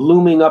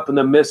 looming up in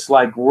the mist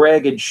like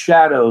ragged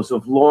shadows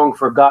of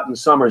long-forgotten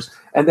summers.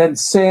 And then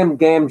Sam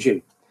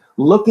Gamgee,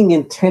 looking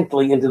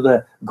intently into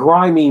the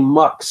grimy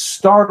muck,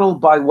 startled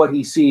by what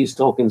he sees,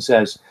 Tolkien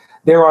says.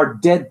 There are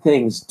dead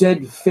things,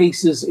 dead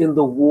faces in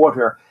the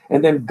water.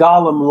 And then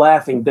Gollum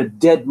laughing, the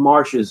dead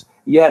marshes.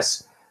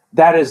 Yes,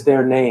 that is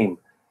their name.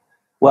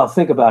 Well,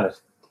 think about it.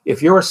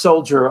 If you're a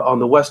soldier on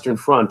the Western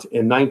Front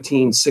in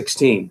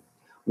 1916,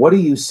 what are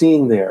you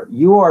seeing there?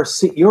 You're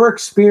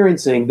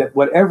experiencing that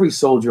what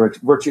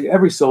virtually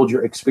every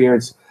soldier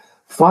experienced,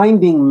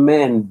 finding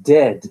men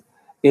dead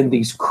in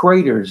these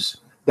craters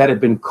that had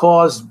been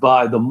caused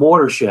by the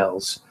mortar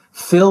shells,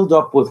 filled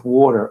up with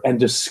water, and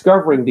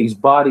discovering these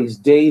bodies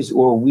days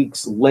or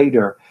weeks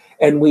later.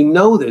 And we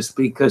know this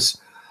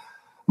because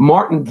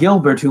Martin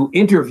Gilbert,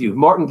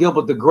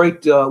 the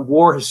great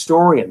war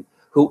historian,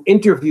 who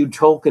interviewed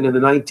Tolkien in the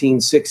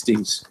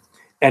 1960s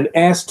and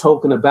asked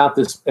Tolkien about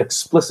this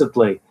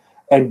explicitly.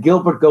 And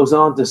Gilbert goes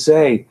on to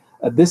say,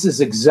 this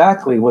is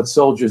exactly what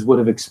soldiers would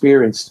have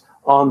experienced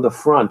on the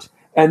front.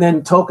 And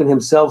then Tolkien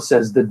himself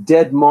says, the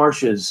dead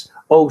marshes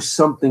owe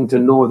something to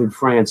northern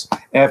France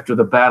after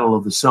the Battle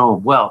of the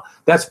Somme. Well,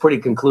 that's pretty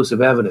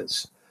conclusive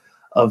evidence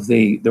of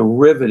the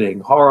riveting,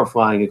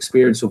 horrifying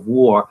experience of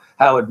war,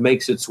 how it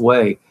makes its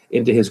way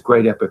into his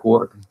great epic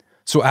work.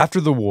 So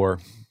after the war,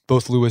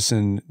 both Lewis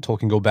and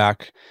Tolkien go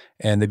back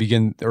and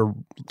Tolkien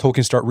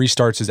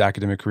restarts his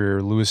academic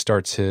career. Lewis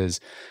starts his,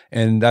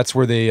 and that's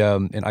where they,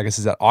 and I guess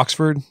is at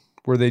Oxford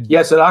where they?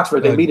 Yes, at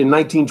Oxford. They meet in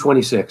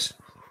 1926.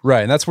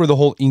 Right. And that's where the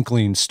whole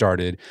Inkling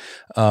started,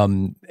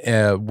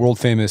 a world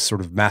famous sort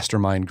of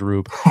mastermind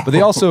group, but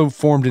they also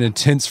formed an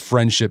intense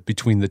friendship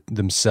between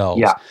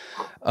themselves. Yeah.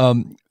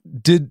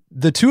 Did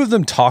the two of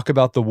them talk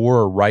about the war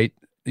or write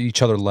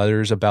each other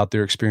letters about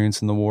their experience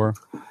in the war?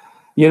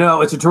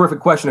 It's a terrific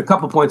question. A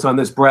couple points on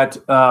this, Brett.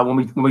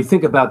 When we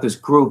think about this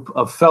group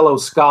of fellow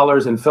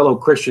scholars and fellow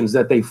Christians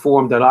that they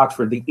formed at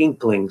Oxford, the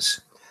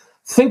Inklings,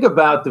 think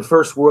about the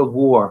First World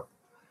War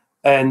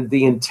and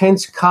the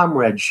intense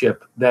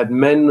comradeship that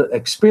men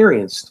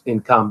experienced in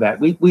combat.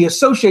 We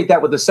associate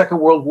that with the Second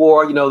World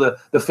War,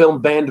 the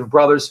film Band of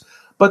Brothers.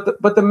 But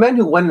the men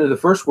who went into the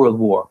First World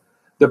War,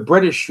 the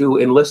British who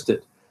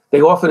enlisted,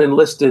 they often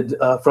enlisted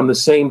from the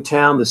same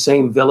town, the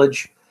same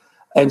village.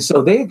 And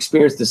so they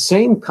experienced the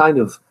same kind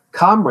of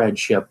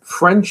comradeship,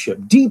 friendship,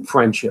 deep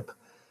friendship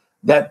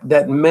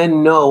that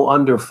men know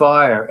under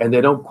fire, and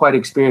they don't quite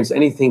experience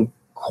anything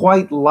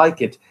quite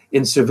like it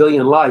in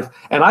civilian life.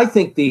 And I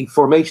think the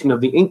formation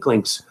of the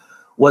Inklings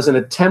was an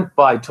attempt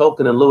by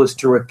Tolkien and Lewis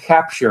to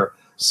recapture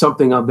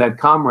something of that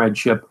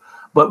comradeship,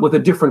 but with a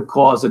different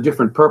cause, a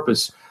different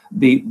purpose,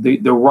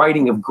 the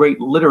writing of great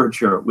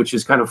literature, which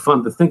is kind of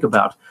fun to think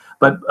about.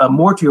 But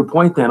more to your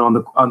point then on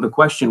the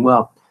question,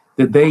 well,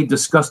 did they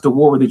discuss the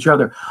war with each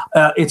other?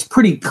 It's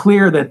pretty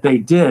clear that they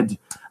did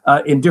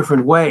in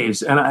different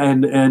ways.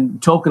 And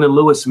Tolkien and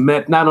Lewis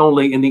met not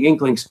only in the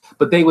Inklings,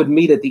 but they would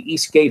meet at the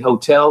Eastgate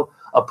Hotel,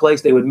 a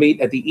place they would meet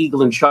at the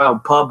Eagle and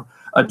Child pub,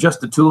 just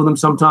the two of them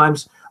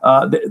sometimes.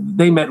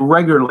 They met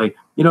regularly.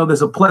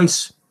 There's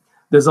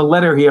a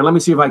letter here. Let me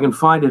see if I can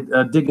find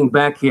it, digging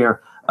back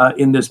here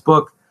in this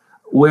book,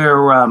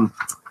 where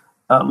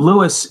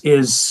Lewis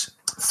is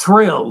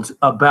thrilled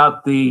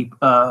about the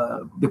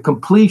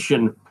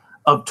completion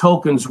of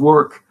Tolkien's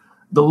work,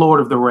 The Lord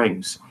of the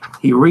Rings.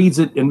 He reads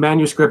it in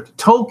manuscript.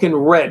 Tolkien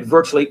read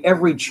virtually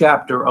every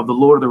chapter of The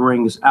Lord of the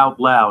Rings out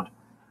loud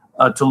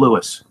to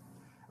Lewis,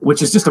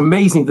 which is just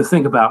amazing to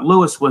think about.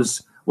 Lewis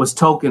was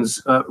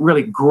Tolkien's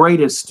really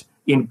greatest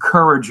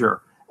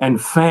encourager and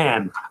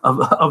fan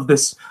of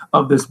this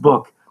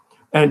book.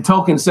 And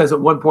Tolkien says at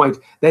one point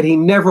that he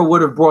never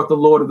would have brought the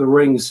Lord of the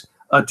Rings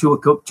to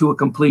a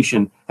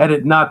completion had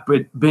it not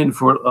been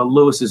for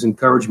Lewis's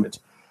encouragement.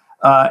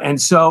 And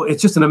so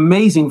it's just an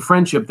amazing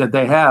friendship that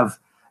they have,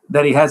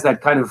 that he has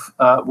that kind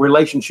of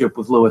relationship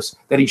with Lewis,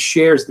 that he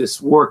shares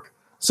this work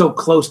so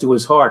close to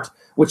his heart,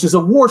 which is a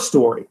war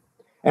story.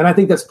 And I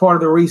think that's part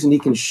of the reason he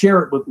can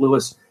share it with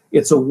Lewis.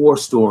 It's a war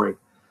story.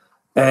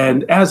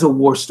 And as a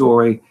war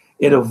story,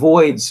 it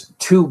avoids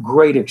two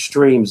great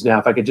extremes. Now,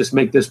 if I could just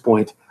make this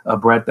point,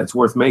 Brett, that's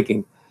worth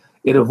making.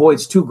 It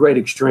avoids two great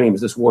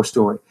extremes, this war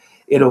story.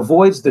 It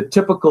avoids the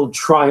typical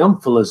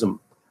triumphalism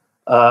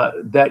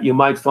that you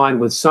might find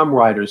with some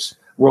writers,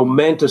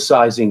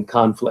 romanticizing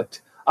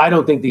conflict. I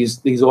don't think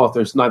these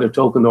authors, neither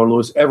Tolkien nor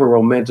Lewis, ever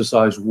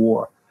romanticized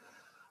war.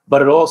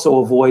 But it also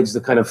avoids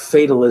the kind of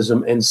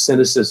fatalism and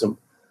cynicism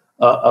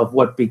of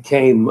what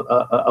became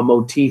a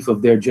motif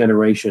of their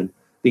generation,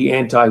 the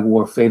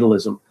anti-war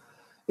fatalism.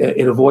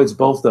 It avoids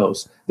both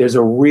those. There's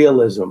a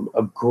realism,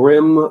 a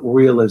grim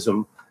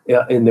realism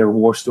in their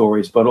war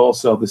stories, but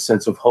also the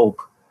sense of hope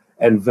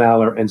and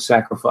valor and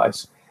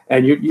sacrifice.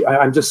 And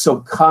I'm just so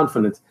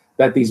confident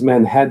that these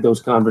men had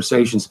those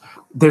conversations.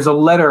 There's a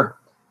letter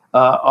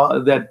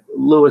that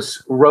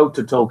Lewis wrote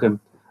to Tolkien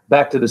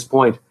back to this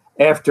point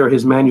after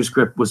his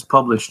manuscript was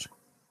published.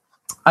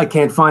 I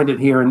can't find it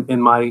here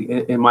in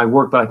my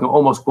work, but I can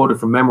almost quote it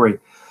from memory,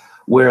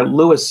 where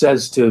Lewis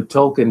says to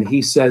Tolkien,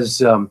 he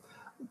says,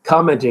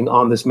 commenting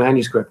on this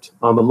manuscript,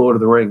 on The Lord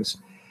of the Rings,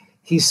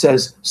 he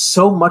says,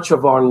 so much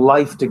of our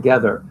life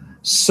together,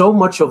 so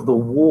much of the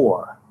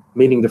war,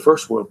 meaning the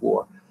First World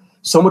War,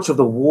 so much of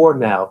the war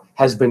now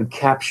has been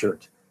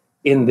captured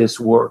in this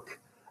work.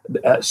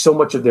 So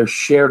much of their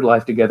shared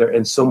life together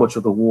and so much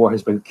of the war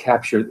has been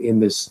captured in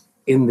this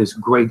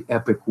great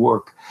epic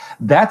work.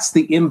 That's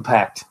the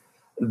impact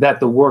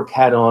that the work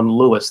had on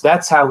Lewis.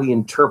 That's how he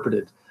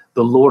interpreted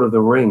The Lord of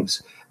the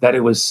Rings, that it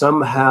was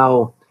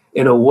somehow,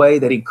 in a way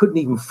that he couldn't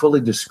even fully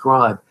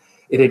describe,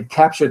 it had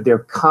captured their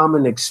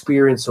common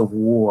experience of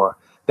war.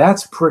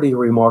 That's pretty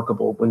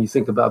remarkable when you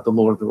think about The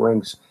Lord of the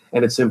Rings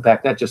and its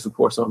impact, not just, of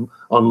course, on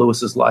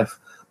Lewis's life,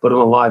 but on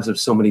the lives of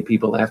so many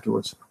people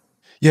afterwards.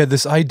 Yeah,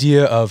 this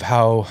idea of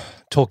how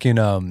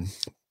Tolkien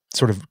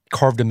sort of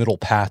carved a middle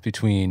path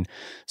between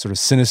sort of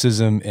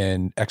cynicism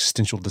and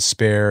existential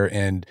despair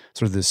and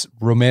sort of this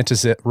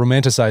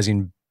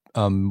romanticizing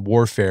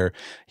warfare.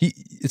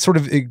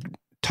 It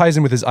ties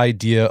in with his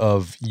idea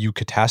of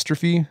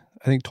eucatastrophe.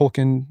 I think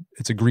Tolkien,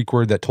 it's a Greek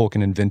word that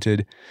Tolkien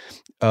invented.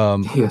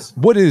 Yes.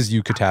 What is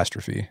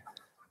eucatastrophe?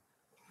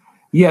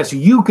 Yes,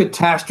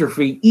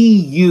 eucatastrophe,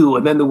 EU,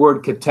 and then the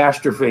word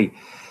catastrophe.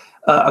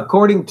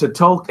 According to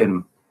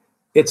Tolkien,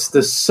 it's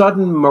the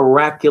sudden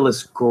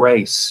miraculous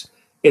grace.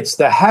 It's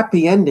the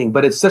happy ending,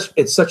 but it's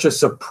such a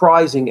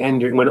surprising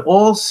ending when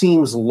all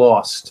seems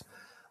lost,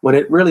 when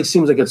it really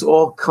seems like it's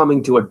all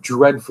coming to a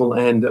dreadful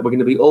end, that we're going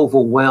to be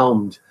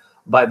overwhelmed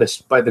by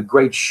the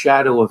great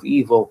shadow of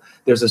evil.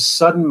 There's a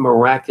sudden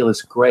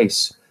miraculous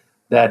grace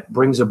that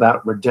brings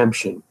about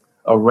redemption,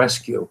 a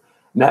rescue.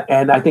 Now,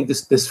 and I think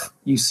this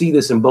you see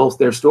this in both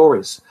their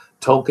stories,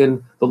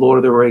 Tolkien, The Lord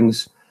of the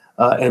Rings,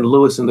 and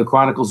Lewis in the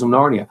Chronicles of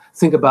Narnia.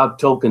 Think about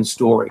Tolkien's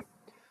story.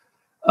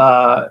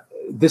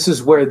 This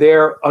is where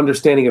their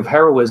understanding of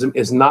heroism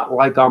is not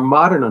like our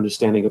modern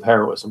understanding of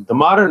heroism. The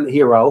modern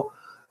hero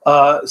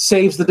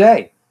saves the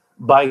day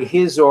by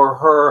his or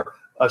her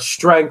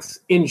strength,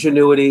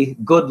 ingenuity,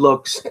 good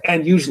looks,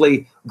 and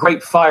usually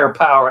great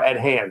firepower at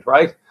hand,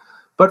 right?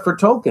 But for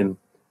Tolkien,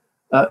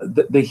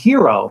 the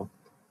hero,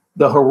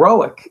 the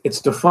heroic,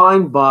 it's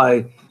defined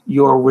by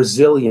your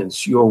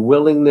resilience, your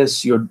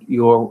willingness,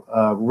 your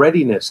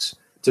readiness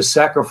to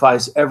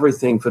sacrifice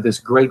everything for this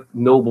great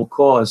noble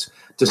cause,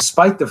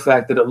 despite the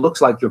fact that it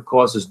looks like your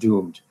cause is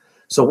doomed.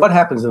 So what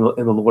happens in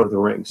the Lord of the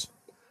Rings?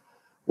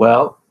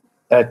 Well,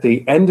 at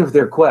the end of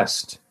their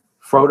quest,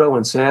 Frodo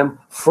and Sam,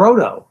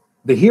 Frodo,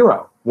 the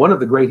hero, one of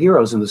the great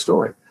heroes in the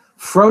story,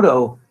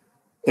 Frodo,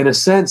 in a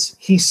sense,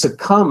 he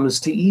succumbs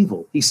to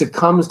evil. He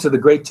succumbs to the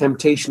great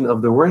temptation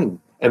of the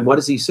ring. And what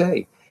does he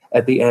say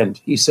at the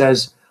end? He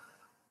says,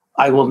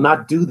 I will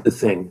not do the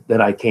thing that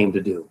I came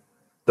to do.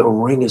 The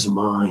ring is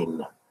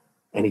mine.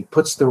 And he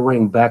puts the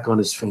ring back on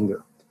his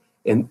finger.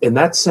 In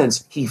that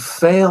sense, he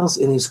fails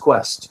in his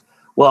quest.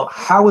 Well,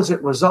 how is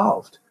it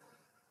resolved?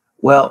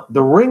 Well,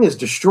 the ring is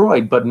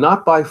destroyed, but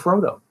not by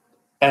Frodo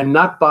and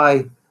not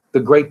by the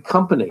great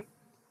company,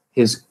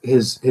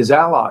 his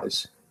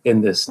allies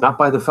in this, not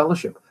by the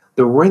Fellowship.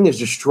 The ring is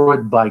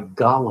destroyed by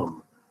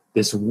Gollum,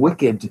 this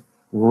wicked,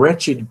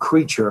 wretched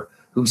creature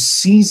who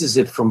seizes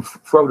it from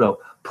Frodo,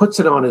 puts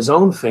it on his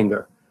own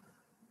finger,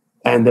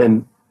 and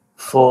then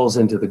falls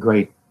into the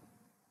great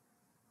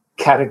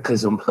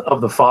cataclysm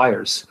of the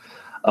fires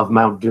of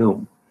Mount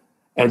Doom.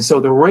 And so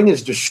the ring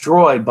is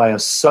destroyed by a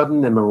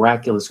sudden and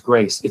miraculous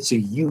grace. It's a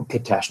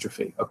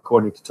eucatastrophe,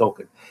 according to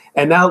Tolkien.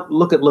 And now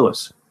look at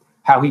Lewis,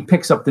 how he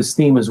picks up this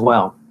theme as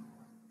well.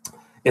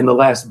 In the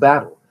last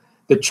battle,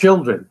 the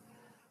children,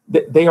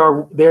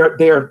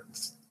 they're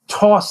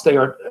tossed, they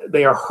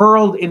are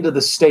hurled into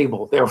the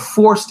stable. They are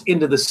forced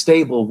into the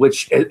stable,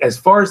 which, as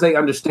far as they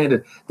understand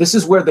it, this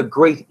is where the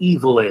great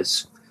evil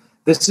is.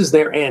 This is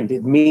their end.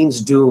 It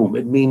means doom.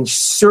 It means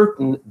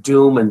certain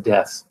doom and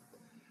death.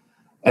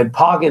 And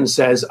Pagan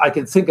says, I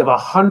can think of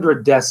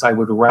 100 deaths I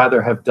would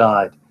rather have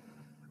died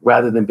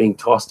rather than being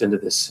tossed into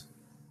this,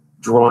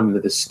 drawn into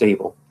this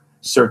stable,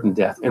 certain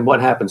death. And what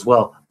happens?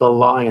 Well, the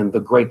lion, the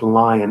great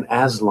lion,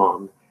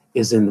 Aslan,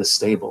 is in the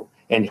stable.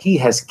 And he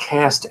has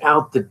cast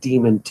out the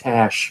demon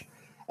Tash.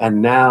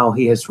 And now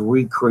he has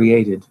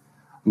recreated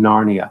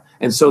Narnia.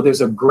 And so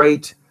there's a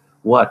great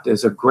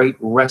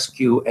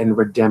rescue and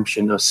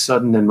redemption, a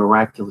sudden and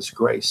miraculous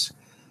grace.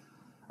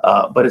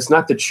 But it's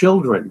not the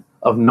children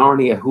of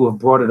Narnia who have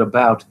brought it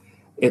about.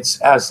 It's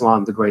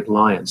Aslan, the great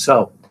lion.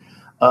 So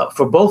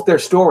for both their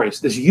stories,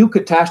 this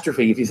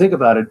catastrophe, if you think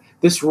about it,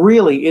 this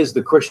really is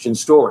the Christian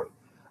story,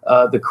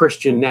 the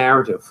Christian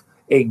narrative,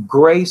 a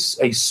grace,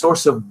 a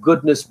source of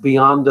goodness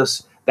beyond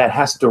us that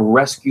has to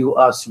rescue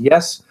us.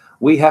 Yes,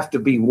 we have to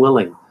be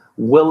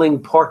willing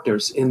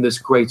partners in this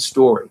great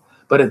story.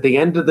 But at the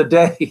end of the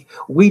day,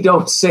 we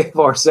don't save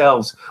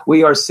ourselves.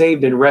 We are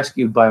saved and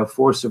rescued by a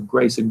force of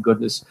grace and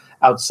goodness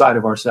outside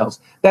of ourselves.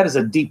 That is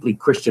a deeply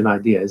Christian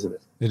idea, isn't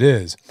it? It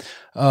is.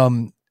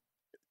 And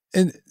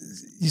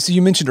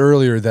you mentioned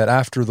earlier that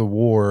after the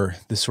war,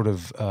 this sort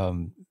of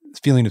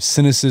feeling of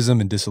cynicism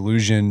and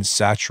disillusion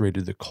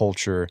saturated the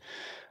culture.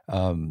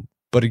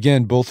 But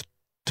again, both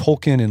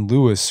Tolkien and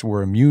Lewis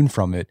were immune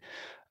from it.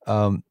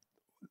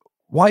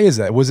 Why is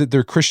that? Was it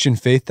their Christian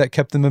faith that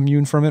kept them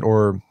immune from it?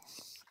 Or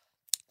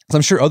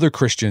I'm sure other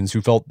Christians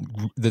who felt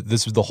that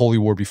this was the holy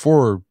war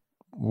before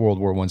World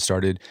War I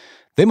started,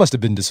 they must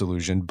have been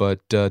disillusioned,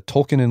 but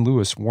Tolkien and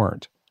Lewis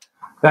weren't.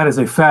 That is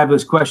a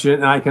fabulous question,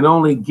 and I can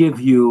only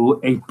give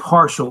you a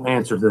partial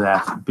answer to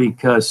that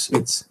because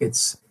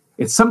it's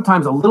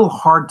sometimes a little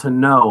hard to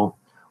know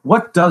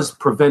what does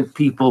prevent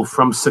people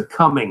from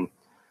succumbing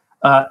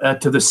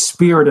to the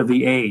spirit of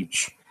the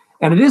age.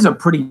 And it is a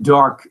pretty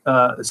dark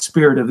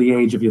spirit of the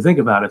age if you think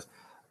about it.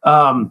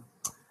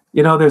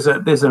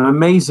 There's an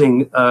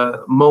amazing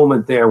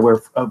moment there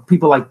where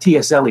people like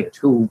T.S. Eliot,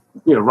 who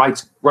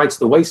writes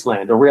The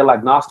Wasteland, a real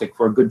agnostic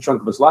for a good chunk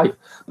of his life,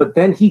 but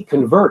then he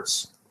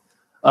converts.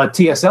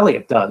 T.S.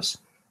 Eliot does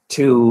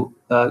to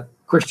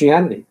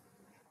Christianity,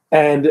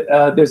 and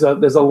there's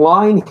a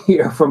line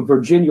here from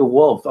Virginia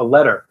Woolf, a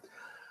letter.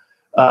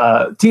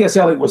 T.S.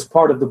 Eliot was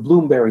part of the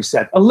Bloomsbury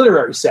set, a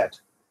literary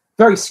set,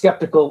 very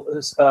skeptical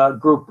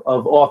group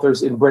of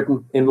authors in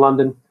Britain, in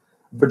London.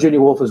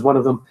 Virginia Woolf is one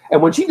of them.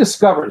 And when she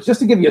discovers, just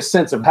to give you a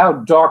sense of how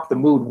dark the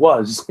mood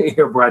was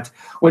here, Brett,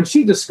 when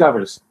she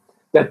discovers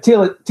that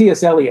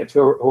T.S. Eliot,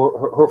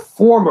 her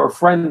former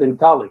friend and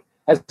colleague,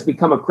 has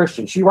become a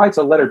Christian, she writes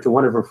a letter to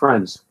one of her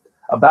friends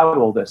about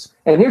all this.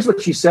 And here's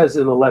what she says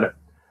in the letter.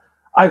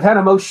 I've had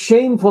a most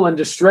shameful and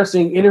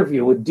distressing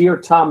interview with dear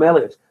Tom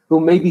Eliot, who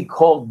may be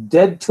called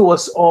dead to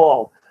us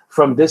all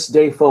from this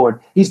day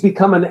forward. He's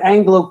become an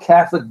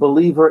Anglo-Catholic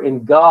believer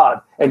in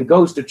God and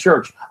goes to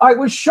church. I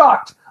was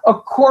shocked. A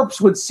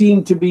corpse would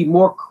seem to be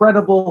more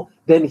credible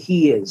than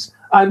he is.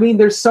 I mean,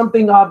 there's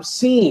something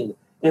obscene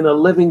in a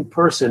living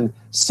person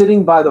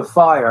sitting by the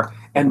fire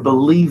and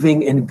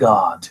believing in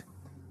God.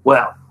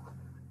 Well,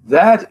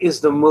 that is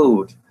the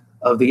mood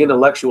of the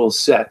intellectual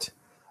set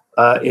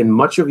in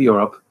much of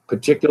Europe,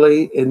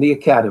 particularly in the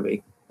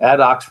academy, at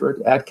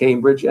Oxford, at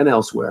Cambridge, and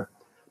elsewhere,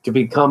 to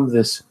become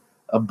this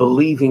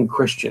believing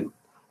Christian.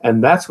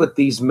 And that's what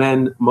these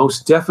men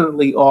most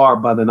definitely are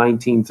by the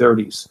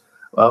 1930s.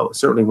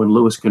 Certainly when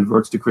Lewis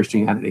converts to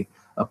Christianity,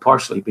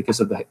 partially because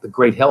of the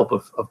great help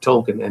of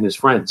Tolkien and his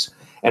friends.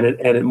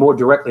 And more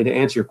directly to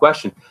answer your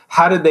question,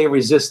 how did they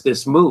resist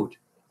this mood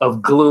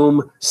of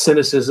gloom,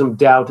 cynicism,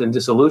 doubt, and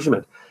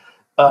disillusionment?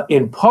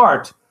 In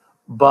part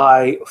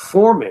by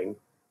forming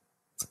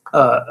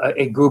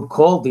a group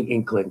called the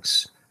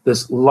Inklings,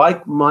 this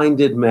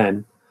like-minded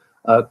men,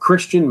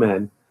 Christian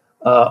men,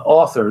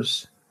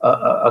 authors,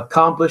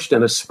 accomplished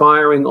and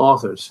aspiring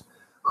authors,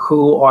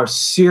 who are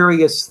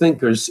serious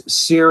thinkers,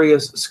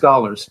 serious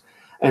scholars.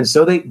 And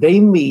so they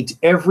meet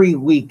every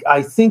week,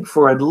 I think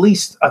for at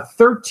least a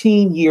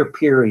 13-year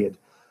period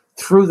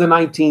through the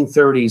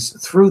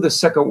 1930s, through the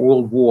Second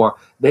World War.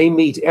 They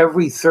meet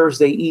every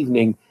Thursday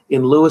evening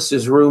in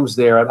Lewis's rooms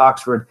there at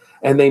Oxford,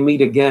 and they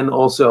meet again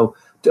also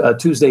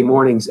Tuesday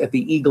mornings at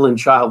the Eagle and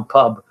Child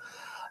pub.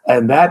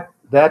 And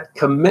that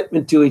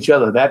commitment to each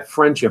other, that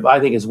friendship, I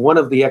think is one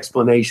of the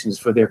explanations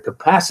for their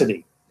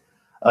capacity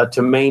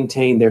to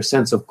maintain their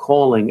sense of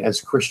calling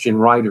as Christian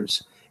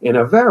writers in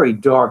a very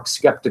dark,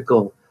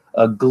 skeptical,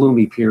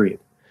 gloomy period.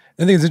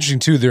 I think it's interesting,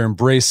 too, their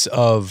embrace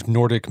of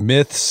Nordic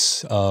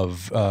myths,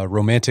 of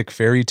romantic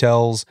fairy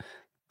tales.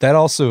 That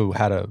also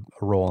had a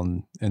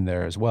role in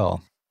there as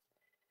well.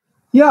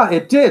 Yeah,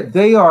 it did.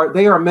 They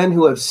are men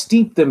who have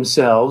steeped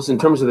themselves in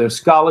terms of their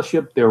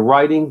scholarship, their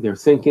writing, their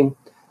thinking,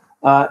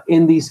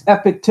 in these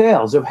epic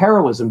tales of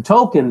heroism.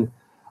 Tolkien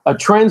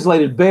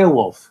translated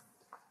Beowulf,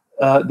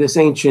 this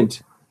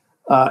ancient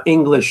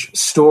English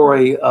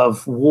story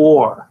of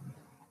war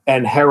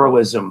and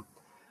heroism.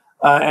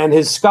 and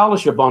his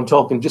scholarship on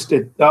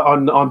Tolkien,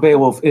 on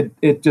Beowulf,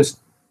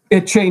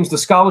 it changed the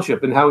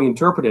scholarship and how he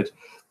interpreted it.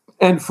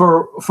 And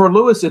for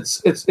Lewis,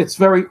 it's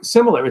very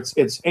similar.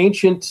 It's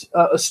ancient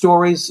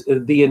stories,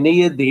 the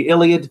Aeneid, the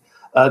Iliad.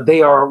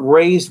 They are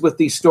raised with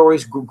these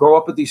stories, grow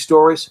up with these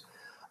stories.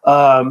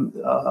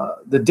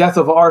 The death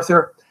of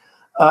Arthur,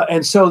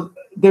 and so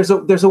there's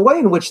a way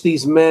in which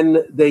these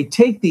men, they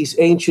take these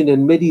ancient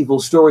and medieval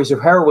stories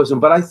of heroism,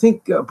 but I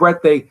think,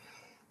 Brett, they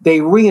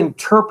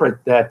reinterpret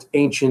that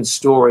ancient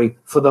story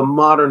for the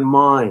modern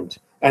mind,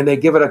 and they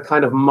give it a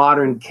kind of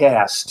modern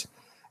cast.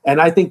 And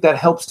I think that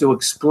helps to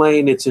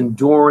explain its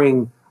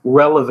enduring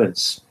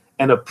relevance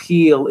and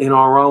appeal in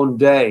our own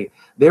day.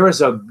 There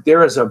is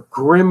a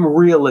grim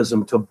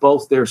realism to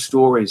both their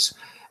stories,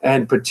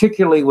 and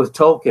particularly with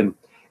Tolkien,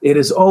 it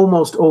is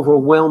almost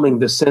overwhelming,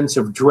 the sense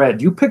of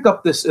dread. You pick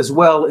up this as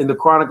well in the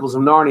Chronicles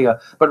of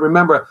Narnia, but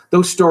remember,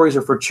 those stories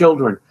are for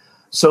children,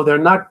 so they're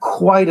not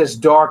quite as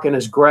dark and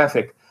as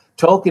graphic.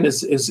 Tolkien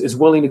is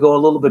willing to go a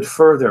little bit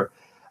further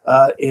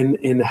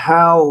in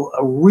how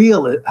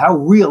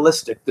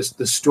realistic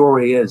the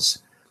story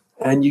is,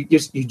 and you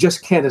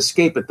just can't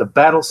escape it. The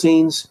battle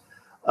scenes,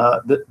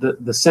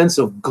 the sense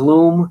of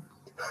gloom,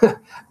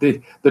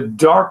 the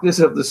darkness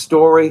of the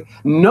story.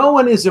 No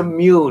one is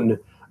immune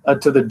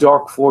to the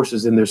dark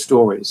forces in their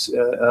stories.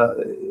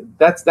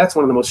 That's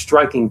one of the most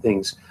striking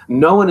things.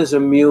 No one is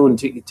immune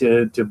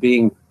to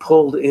being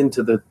pulled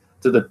into the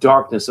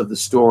darkness of the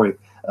story.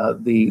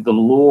 The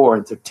lore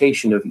and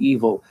temptation of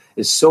evil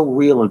is so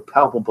real and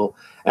palpable.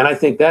 And I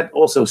think that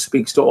also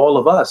speaks to all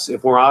of us,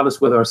 if we're honest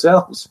with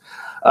ourselves.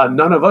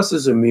 None of us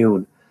is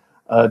immune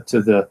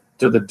to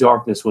the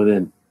darkness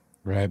within.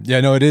 Right. Yeah,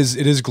 no, it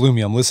is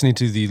gloomy. I'm listening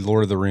to the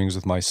Lord of the Rings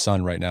with my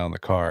son right now in the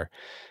car.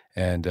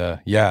 And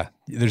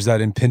there's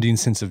that impending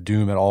sense of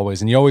doom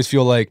always. And you always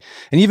feel like,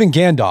 and even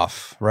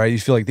Gandalf, right? You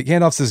feel like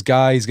Gandalf's this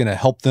guy, he's going to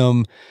help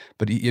them,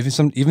 but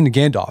even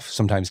Gandalf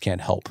sometimes can't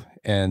help.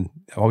 And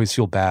I always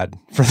feel bad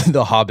for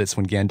the hobbits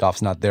when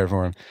Gandalf's not there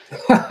for him.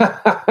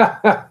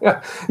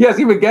 Yes,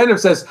 even Gandalf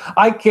says,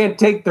 I can't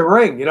take the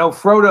ring.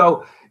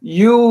 Frodo,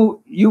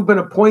 you've been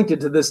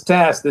appointed to this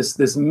task, this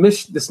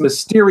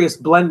mysterious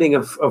blending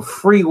of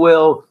free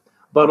will,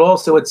 but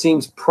also it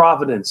seems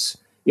providence.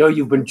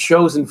 You've been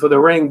chosen for the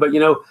ring, but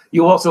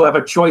you also have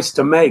a choice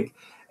to make.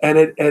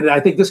 And I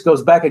think this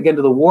goes back again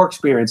to the war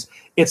experience.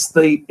 It's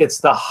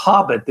the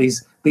hobbit,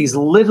 these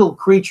little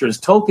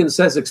creatures. Tolkien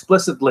says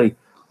explicitly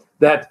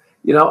that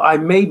I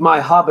made my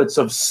hobbits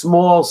of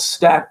small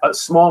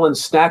in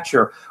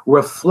stature,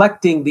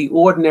 reflecting the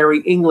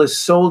ordinary English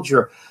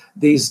soldier.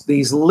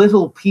 These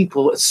little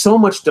people, so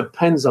much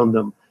depends on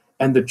them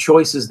and the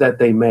choices that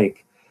they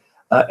make,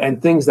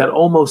 and things that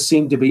almost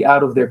seem to be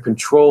out of their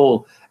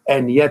control.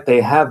 And yet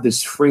they have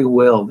this free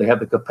will. They have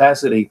the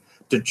capacity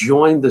to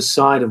join the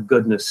side of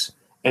goodness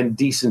and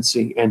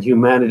decency and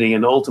humanity,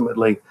 and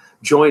ultimately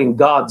joining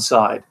God's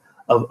side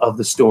of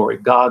the story,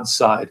 God's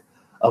side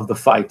of the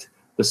fight,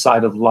 the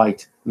side of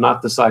light,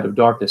 not the side of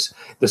darkness.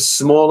 The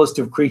smallest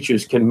of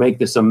creatures can make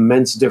this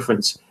immense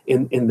difference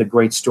in the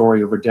great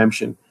story of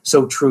redemption.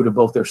 So true to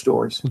both their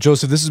stories.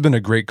 Joseph, this has been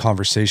a great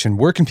conversation.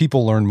 Where can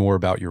people learn more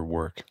about your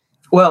work?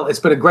 Well, it's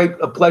been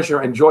a pleasure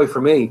and joy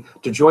for me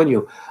to join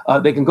you.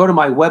 They can go to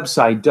my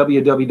website,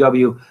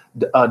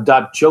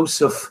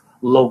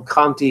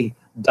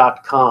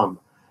 www.josephloconte.com,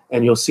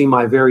 and you'll see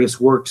my various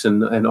works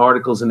and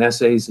articles and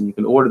essays, and you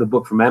can order the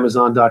book from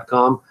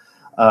Amazon.com.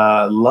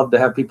 Love to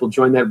have people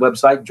join that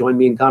website, join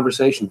me in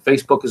conversation,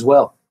 Facebook as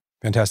well.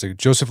 Fantastic.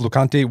 Joseph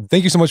Loconte,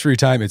 thank you so much for your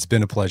time. It's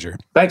been a pleasure.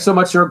 Thanks so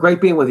much, sir. Great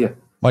being with you.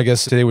 My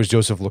guest today was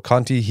Joseph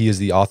Loconte. He is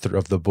the author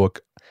of the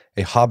book,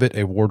 A Hobbit,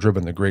 A Wardrobe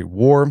in the Great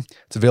War.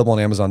 It's available on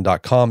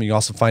Amazon.com. You can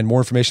also find more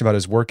information about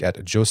his work at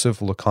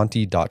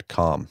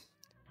josephloconte.com.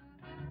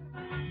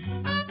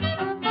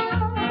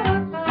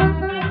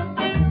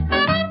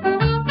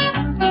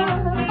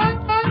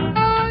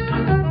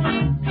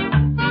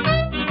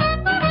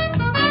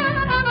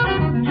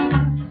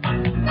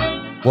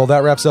 Well,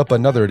 that wraps up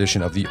another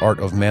edition of the Art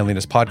of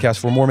Manliness podcast.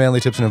 For more manly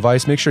tips and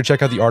advice, make sure to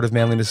check out the Art of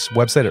Manliness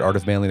website at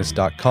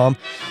artofmanliness.com.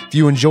 If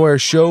you enjoy our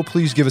show,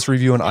 please give us a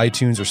review on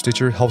iTunes or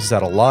Stitcher. It helps us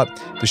out a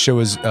lot. The show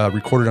is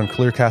recorded on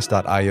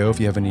clearcast.io. If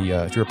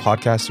you're a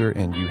podcaster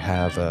and you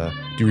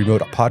do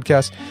remote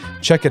podcasts,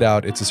 check it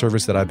out. It's a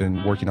service that I've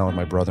been working on with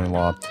my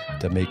brother-in-law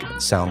to make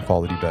sound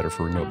quality better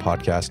for remote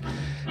podcasts.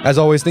 As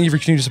always, thank you for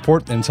continuing to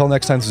support. And until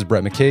next time, this is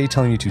Brett McKay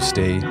telling you to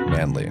stay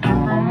manly.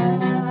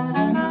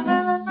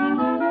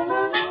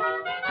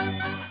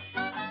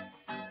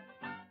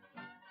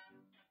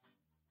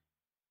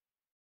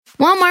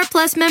 Walmart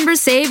Plus members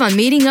save on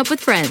meeting up with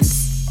friends.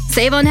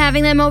 Save on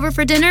having them over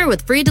for dinner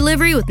with free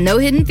delivery with no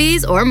hidden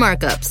fees or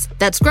markups.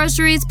 That's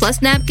groceries,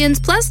 plus napkins,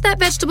 plus that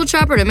vegetable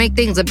chopper to make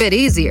things a bit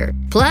easier.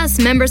 Plus,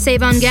 members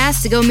save on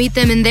gas to go meet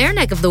them in their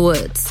neck of the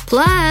woods.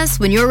 Plus,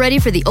 when you're ready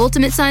for the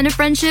ultimate sign of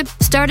friendship,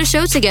 start a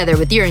show together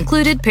with your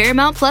included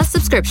Paramount Plus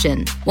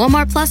subscription.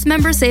 Walmart Plus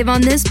members save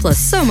on this plus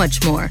so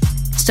much more.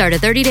 Start a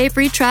 30-day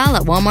free trial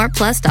at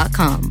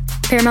walmartplus.com.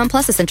 Paramount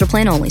Plus Essential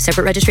Plan only.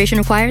 Separate registration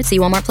required. See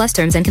Walmart Plus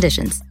terms and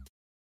conditions.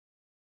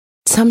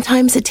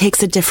 Sometimes it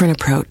takes a different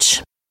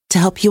approach to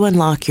help you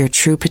unlock your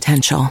true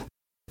potential.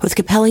 With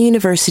Capella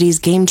University's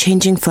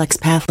game-changing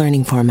FlexPath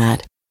learning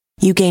format,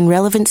 you gain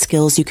relevant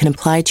skills you can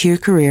apply to your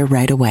career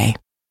right away.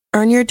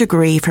 Earn your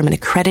degree from an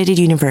accredited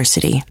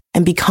university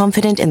and be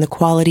confident in the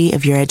quality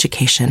of your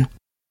education.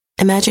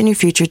 Imagine your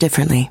future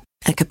differently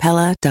at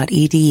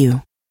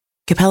capella.edu.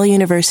 Capella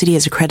University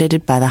is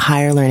accredited by the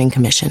Higher Learning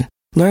Commission.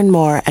 Learn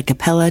more at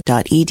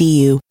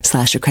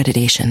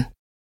capella.edu/accreditation.